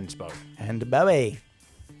Queen and Spo. And Bowie.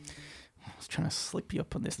 I was trying to slip you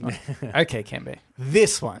up on this one. Okay, Cambo.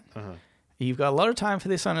 This one. You've got a lot of time for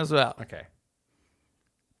this one as well. Okay.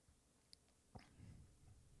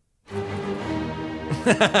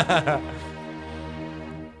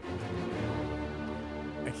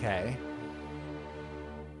 Okay.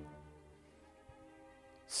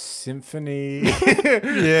 Symphony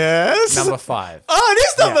Yes. number 5 Oh, it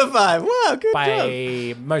is number 5. Wow, good job.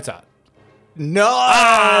 by Mozart.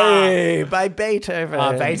 No, by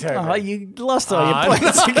Beethoven. Beethoven. Oh, you lost all your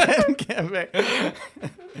points again, Kevin.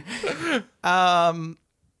 I'm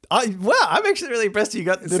actually really impressed you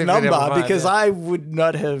got the Symphony number number five, because yeah. I would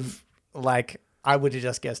not have I would have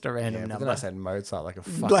just guessed a random But number. then I said Mozart like a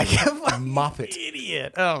fucking Like a muppet.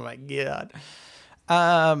 idiot. Oh my god.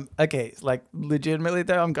 Okay, like legitimately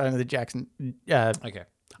though, I'm going with the Jackson. Okay.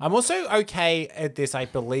 I'm also okay at this, I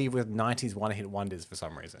believe, with 90s one-hit wonders for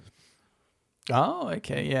some reason. Oh,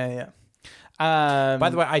 okay, yeah. By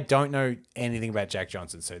the way, I don't know anything about Jack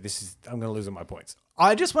Johnson, so I'm going to lose all my points.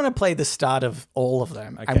 I just want to play the start of all of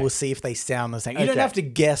them, and Okay. we'll see if they sound the same. You don't Okay. have to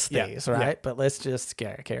guess Yeah, these, yeah. right? But let's just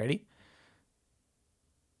go. Okay, ready?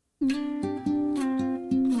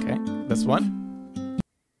 Okay, this one.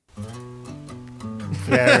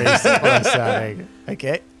 Very similar sounding.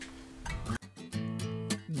 Okay.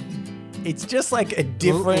 It's just like a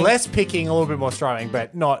different. Less picking, a little bit more strumming,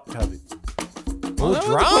 but not totally. Oh,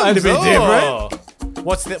 drums. a bit Oh.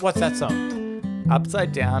 What's that song?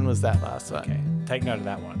 Upside Down was that last one. Okay, take note of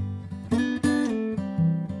that one.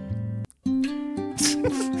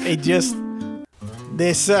 It just.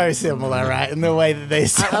 They're so similar, right? In the way that they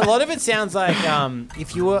sound. A lot of it sounds like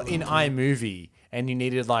if you were in iMovie and you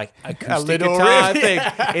needed like acoustic little guitar riff. thing.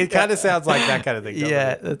 It kind of sounds like that kind of thing. doesn't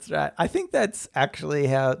Yeah, it? that's right. I think that's actually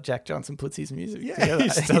how Jack Johnson puts his music. Yeah, he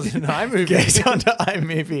just does it in iMovie. Goes onto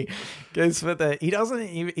iMovie. Goes for the. He doesn't.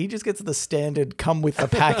 He just gets the standard come with the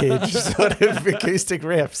package sort of acoustic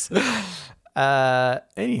riffs.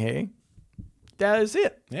 Anywho, that was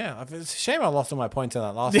it. Yeah, it's a shame I lost all my points on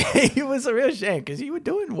that last one. It was a real shame because you were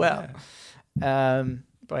doing well.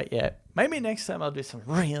 But yeah, maybe next time I'll do some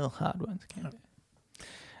real hard ones.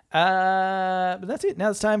 But that's it. Now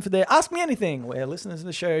it's time for the Ask Me Anything, where listeners of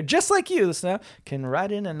the show, just like you, listener, can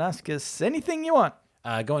write in and ask us anything you want.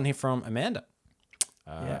 Go on here from Amanda.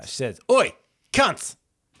 Yes. She says, "Oi, cunts!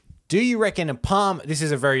 Do you reckon a palm?" This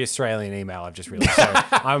is a very Australian email. I've just realized. So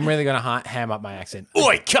I'm really going to ham up my accent.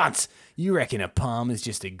 "Oi, cunts! You reckon a palm is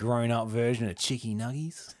just a grown-up version of Chicky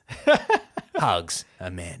Nuggies?" Hugs,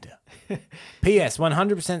 Amanda. P.S.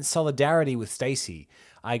 100% solidarity with Stacey.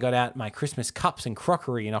 I got out my Christmas cups and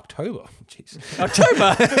crockery in October. Jeez.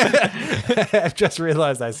 October? I've just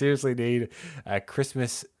realized I seriously need a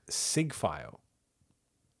Christmas SIG file.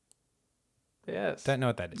 Yes. Don't know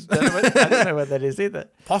what that is. I don't know what that is either.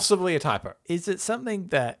 Possibly a typo. Is it something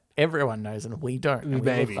that everyone knows and we don't. And we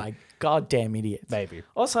Maybe. look like goddamn idiots. Maybe.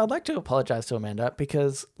 Also, I'd like to apologize to Amanda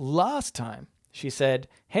because last time she said,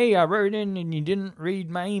 "Hey, I wrote in and you didn't read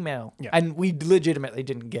my email," Yeah. and we legitimately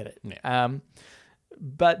didn't get it. Yeah.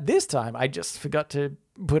 But this time, I just forgot to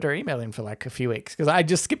put her email in for like a few weeks because I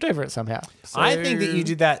just skipped over it somehow. I think that you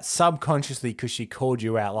did that subconsciously because she called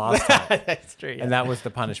you out last time. That's true. Yeah. And that was the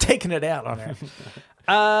punishment. Taking it out on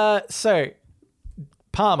her. So,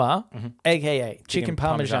 Parma, aka chicken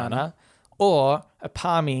parmigiana, or a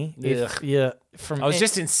palmy. If you're from I was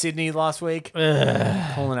just in Sydney last week.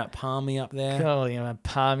 Calling out Palmy up there. oh, you know,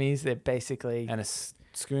 palmies. They're basically And a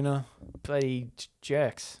schooner. bloody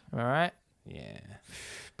jerks. All right. Yeah.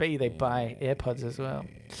 Bet you they buy AirPods as well.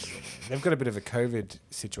 They've got a bit of a COVID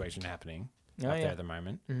situation happening Oh, up yeah. there at the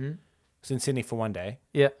moment. Mm-hmm. Was in Sydney for one day.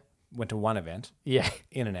 Yeah. Went to one event. Yeah.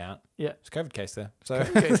 In and out. Yeah. It's a COVID case there. So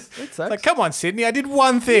Okay, it sucks. like, come on, Sydney. I did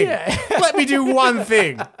one thing. Yeah. Let me do one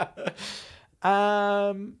thing.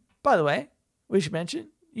 By the way, we should mention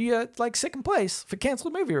you got like second place for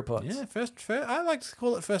cancelled movie reports. Yeah, first. I like to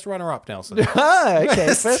call it first runner-up, Nelson. Ah, okay.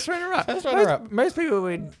 First runner up. First runner-up. Most people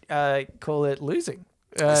would call it losing.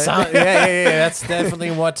 Yeah. That's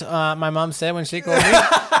definitely what my mum said when she called me.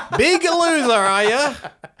 Big loser, are you?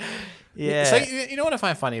 Yeah. So you know what I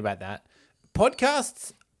find funny about that?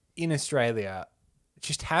 Podcasts in Australia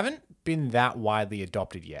just haven't been that widely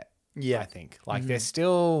adopted yet. Yeah. I think like they're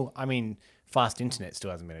still. I mean, fast internet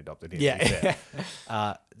still hasn't been adopted here.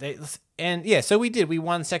 Yeah. So we did. We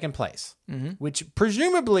won second place, which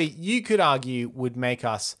presumably you could argue would make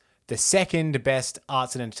us the second best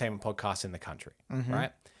arts and entertainment podcast in the country,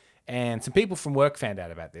 right? And some people from work found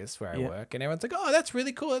out about this where I work, and everyone's like, "Oh, that's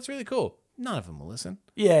really cool. That's really cool." None of them will listen.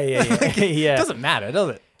 Yeah. It doesn't matter, does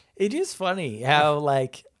it? It is funny how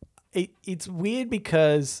like it's weird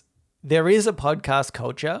because there is a podcast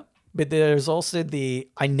culture, but there's also the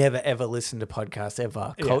I never ever listen to podcasts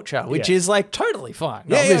ever culture, which is like totally fine.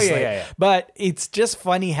 Obviously. Yeah. But it's just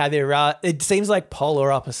funny how there are, it seems like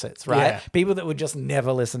polar opposites, right? Yeah. People that would just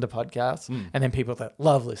never listen to podcasts and then people that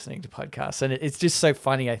love listening to podcasts. And it's just so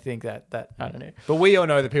funny, I think that I don't know. But we all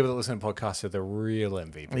know the people that listen to podcasts are the real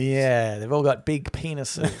MVP. Yeah, they've all got big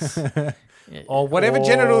penises. Or whatever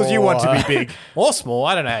genitals you want to be big or small.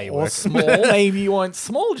 I don't know how you Or work. small. Maybe you want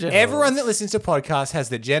small genitals. Everyone that listens to podcasts has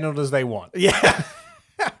the genitals they want. Yeah.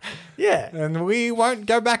 Yeah. And we won't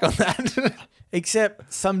go back on that.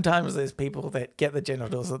 Except sometimes there's people that get the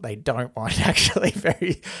genitals that they don't want, actually,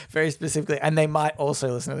 very, very specifically. And they might also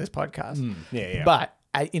listen to this podcast. yeah. But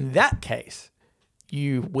in that case,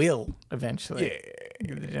 you will eventually.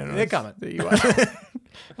 Get the genitals They're coming. that you want.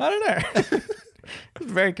 I don't know.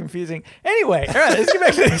 It's very confusing. Anyway, all right, let's get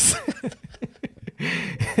back to this.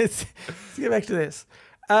 let's get back to this.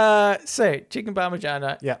 So chicken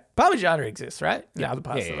parmigiana. Yeah. Parmigiana exists, right? Yeah. Other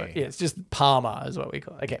parts Yeah, of it. yeah. Yeah, it's just Parma is what we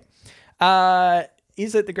call it. Okay.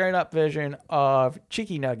 Is it the grown-up version of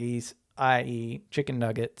chicky nuggies, i.e. chicken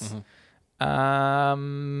nuggets?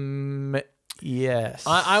 Yes.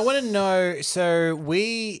 I want to know. So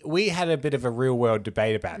we had a bit of a real world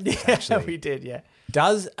debate about this. Actually, we did, yeah.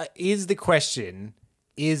 Is the question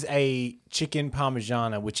is a chicken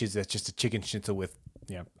parmigiana, which is just a chicken schnitzel with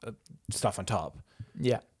stuff on top?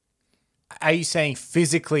 Yeah. Are you saying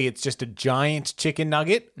physically it's just a giant chicken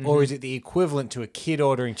nugget, or is it the equivalent to a kid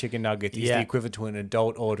ordering chicken nuggets? Is Yeah. the equivalent to an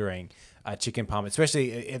adult ordering a chicken parm?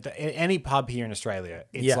 Especially at any pub here in Australia,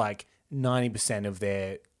 it's like 90% of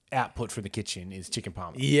their output from the kitchen is chicken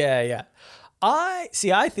parm. Yeah.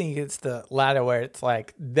 I think it's the latter where it's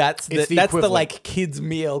like that's the equivalent. like kids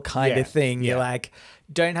meal kind Yeah, of thing. yeah. You like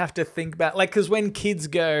don't have to think about like because when kids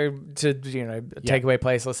go to a takeaway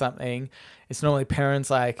place or something, it's normally parents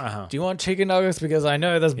like, do you want chicken nuggets? Because I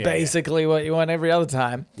know that's basically what you want every other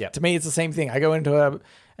time. Yeah. To me, it's the same thing. I go into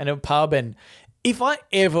a pub and if I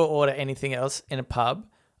ever order anything else in a pub,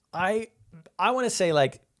 I want to say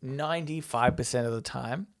like 95% of the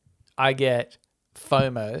time I get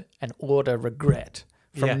FOMO and order regret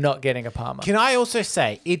from not getting a Parma. Can I also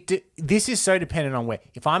say this is so dependent on where.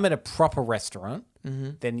 If I'm at a proper restaurant,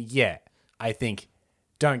 then I think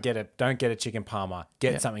don't get a chicken parma.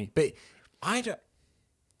 Get something. But I don't.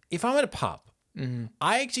 If I'm at a pub,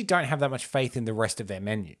 I actually don't have that much faith in the rest of their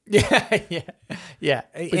menu. Yeah.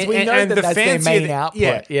 Because we know that that's their main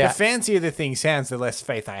output. The fancier the thing sounds, the less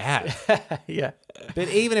faith I have. Yeah. But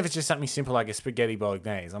even if it's just something simple like a spaghetti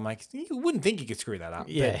bolognese, I'm like, you wouldn't think you could screw that up.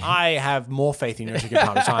 Yeah. But I have more faith in your chicken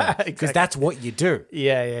parmesan because that's what you do.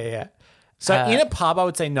 Yeah. So in a pub, I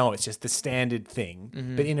would say no, it's just the standard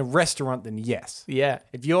thing. But in a restaurant, then yes. Yeah.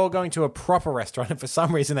 If you're going to a proper restaurant and for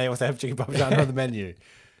some reason they also have chicken parmesan on the menu,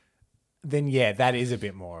 then that is a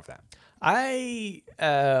bit more of that. I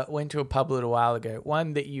went to a pub a little while ago.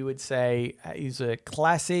 One that you would say is a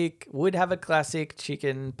classic, would have a classic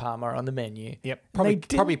chicken parma on the menu. Yep. And they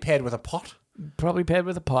didn't- Probably paired with a pot. Probably paired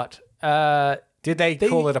with a pot. Did they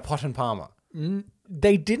call it a pot and parma?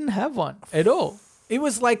 They didn't have one at all. It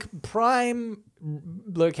was like prime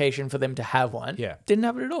location for them to have one. Yeah. Didn't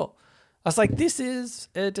have it at all. I was like, this is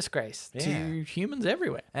a disgrace Yeah. to humans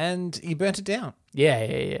everywhere. And he burnt it down.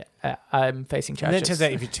 Yeah. I'm facing And charges. then it turns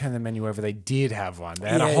out if you turn the menu over, they did have one. They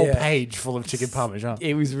had a Yeah, whole yeah. page full of chicken parmesan.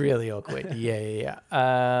 It was really awkward. Yeah.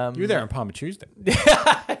 You were there on Parma Tuesday.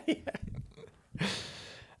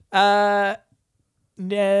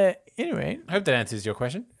 Anyway, I hope that answers your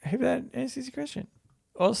question. I hope that answers your question.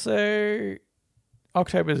 Also,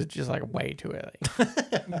 October is just like way too early.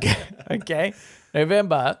 Okay.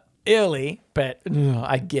 November, early, but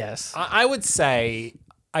I guess. I would say,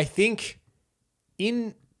 I think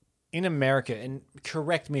in America, and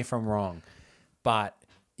correct me if I'm wrong, but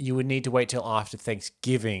you would need to wait till after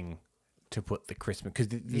Thanksgiving to put the Christmas,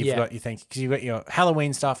 because you've got your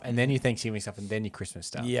Halloween stuff, and then your Thanksgiving stuff, and then your Christmas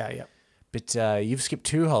stuff. Yeah. But you've skipped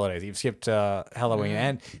 2 holidays. You've skipped Halloween,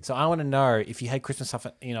 and so I want to know, if you had Christmas stuff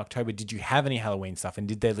in October, did you have any Halloween stuff, and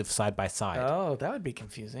did they live side by side? Oh, that would be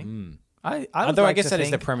confusing. I Although I like guess to that is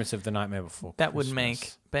the think premise of The Nightmare Before that would Christmas.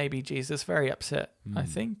 make baby Jesus very upset, I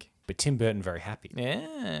think. But Tim Burton very happy.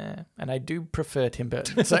 Yeah, and I do prefer Tim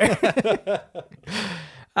Burton. So,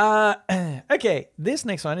 okay, this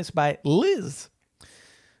next one is by Liz.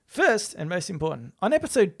 First and most important, on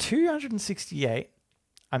episode 268,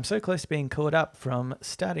 I'm so close to being caught up from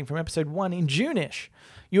starting from episode 1 in June-ish.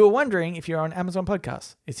 You were wondering if you're on Amazon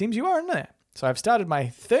Podcasts. It seems you are on there. So I've started my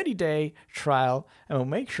 30-day trial and will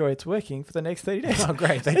make sure it's working for the next 30 days. Oh,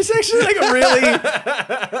 great. Thank It's you. actually like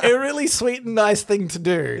a really sweet and nice thing to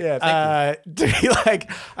do. Yeah, thank you. To be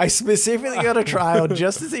like, I specifically got a trial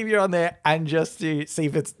just to see if you're on there and just to see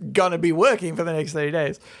if it's going to be working for the next 30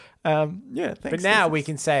 days. Thanks. But now we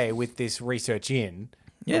can say, with this research in,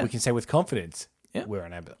 Yeah. we can say with confidence, Yeah. we're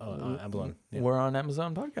on Abalone. Yeah. We're on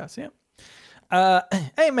Amazon Podcasts, yeah.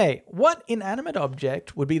 Hey, mate, what inanimate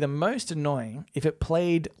object would be the most annoying if it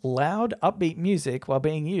played loud, upbeat music while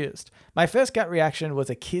being used? My first gut reaction was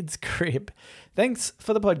a kid's crib. Thanks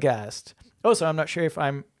for the podcast. Also, I'm not sure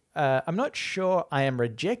I am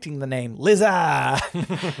rejecting the name Lizza,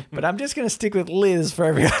 but I'm just going to stick with Liz for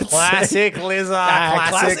everyone's sake. Classic Lizard.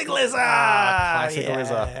 Classic Lizza. Classic Yeah.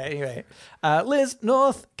 Lizza. Anyway, Liz,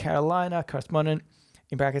 North Carolina correspondent.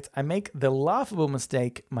 In brackets, I make the laughable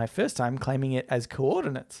mistake my first time claiming it as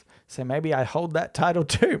coordinates. So maybe I hold that title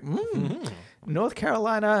too. North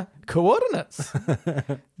Carolina coordinates.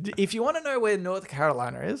 If you want to know where North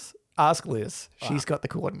Carolina is, ask Liz. She's got the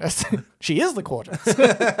coordinates. She is the coordinates.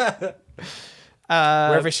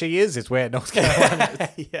 Wherever she is where North Carolina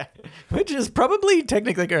is. Yeah, which is probably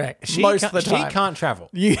technically correct. She most can't, of the time. She can't travel.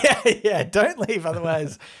 Yeah. Don't leave,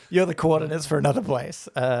 otherwise you're the coordinates for another place.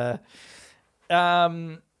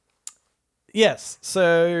 Yes.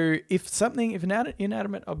 So if an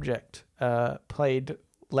inanimate object played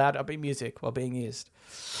loud upbeat music while being used,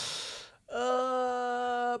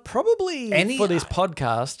 probably for this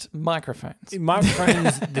podcast, microphones.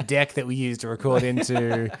 Microphones, the deck that we use to record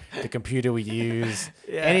into, the computer we use,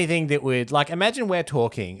 anything that would, like, imagine we're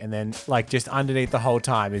talking and then, like, just underneath the whole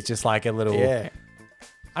time is just like a little. Yeah.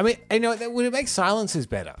 I mean, that would it make silences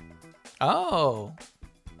better? Oh.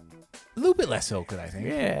 A little bit less awkward, I think.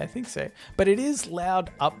 Yeah, I think so. But it is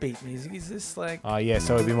loud upbeat music. Is this like? Oh yeah,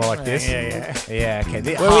 so it'd be more like this. Yeah. Okay.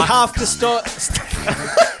 Where we have to start.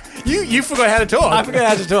 You forgot how to talk. I forgot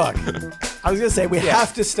how to talk. I was going to say we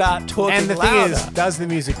have to start talking And the louder. thing is, does the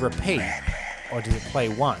music repeat, or does it play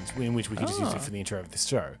once? In which we could just use it for the intro of the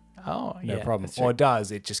show. Oh, No yeah, problem. that's true. Or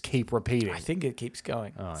does it just keep repeating? I think it keeps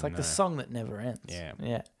going. It's like no. the song that never ends. Yeah.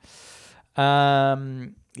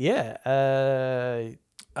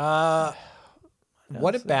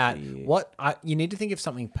 What else about would be- you need to think of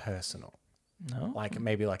something personal, No. like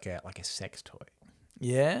maybe like a sex toy.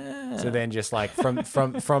 Yeah. So then, just like from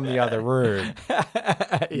the other room,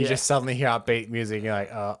 you just suddenly hear upbeat music. And you're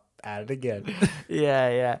like, oh, at it again.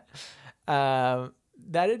 Yeah.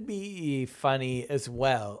 That'd be funny as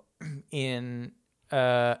well.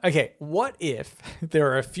 What if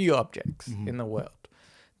there are a few objects in the world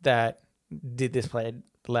that did this play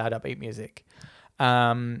loud upbeat music,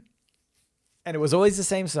 and it was always the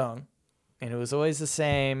same song, and it was always the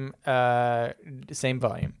same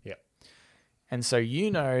volume. Yeah. And so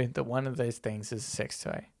you know that one of those things is a sex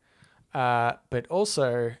toy. But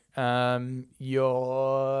also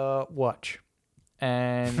your watch.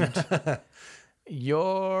 And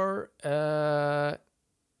you're at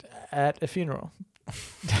a funeral.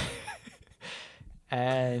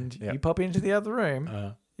 and Yeah. you pop into the other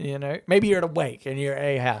room. You know, maybe you're at a wake and you're at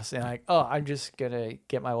a house and you're like, oh, I'm just gonna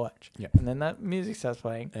get my watch. Yeah. And then that music starts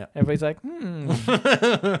playing. Yeah. Everybody's like,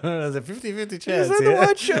 There's a 50-50 is chance. that the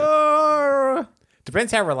watcher?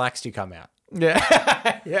 Depends how relaxed you come out.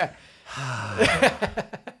 Yeah. Yeah.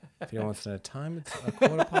 If you want to know time, it's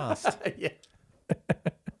 1:15. Yeah.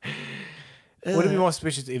 Would it be more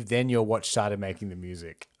suspicious if then your watch started making the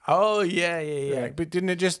music? Oh, yeah. Like, but didn't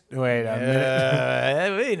it just... Wait a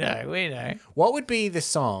minute. We know. What would be the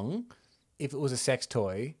song, if it was a sex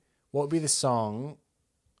toy, what would be the song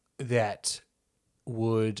that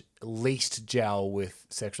would least gel with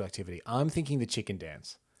sexual activity? I'm thinking the chicken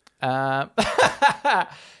dance.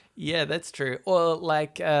 Yeah, that's true. Or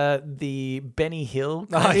like the Benny Hill.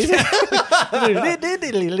 That's pretty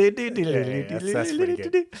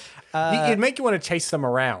good. It'd make you want to chase them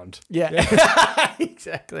around, Yeah.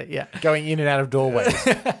 Exactly. Yeah. going in and out of doorways.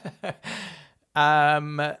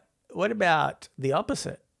 What about the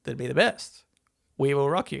opposite? That'd be the best. We Will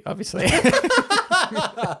Rock You, obviously.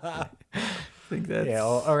 I think that's... Yeah,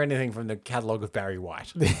 or anything from the catalogue of Barry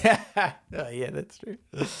White. Oh, yeah, that's true.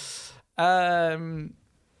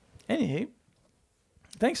 Anywho,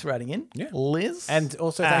 thanks for writing in, Yeah. Liz. And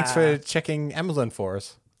also thanks for checking Amazon for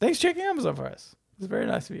us. Thanks for checking Amazon for us. It's very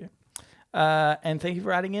nice of you. And thank you for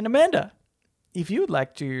writing in, Amanda. If you would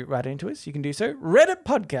like to write into us, you can do so. Reddit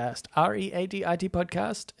podcast, READIT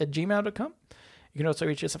podcast @gmail.com. You can also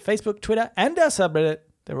reach us at Facebook, Twitter, and our subreddit.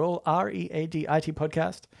 They're all READIT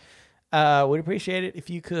podcast. Would appreciate it if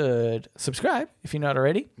you could subscribe if you're not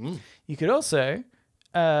already. You could also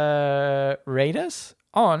rate us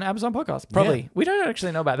on Amazon Podcast. Probably. Yeah. We don't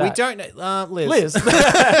actually know about that. We don't know. Liz.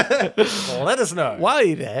 Let us know. While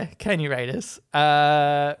you're there, can you rate us?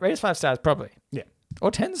 Rate us 5 stars, probably. Yeah.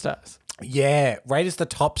 Or 10 stars. Yeah. Rate us the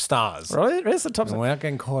top stars. Rate us the top stars. We're not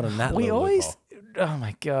getting caught on that. We little always, loophole. oh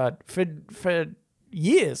my God, for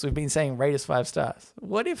years we've been saying rate us 5 stars.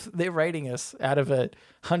 What if they're rating us out of a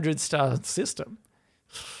 100-star system?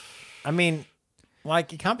 I mean,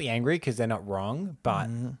 like, you can't be angry because they're not wrong,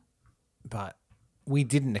 but we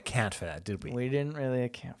didn't account for that, did we? We didn't really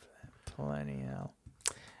account for that. Plenty hell.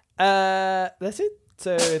 That's it.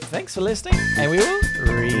 So thanks for listening, and we will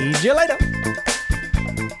read you later.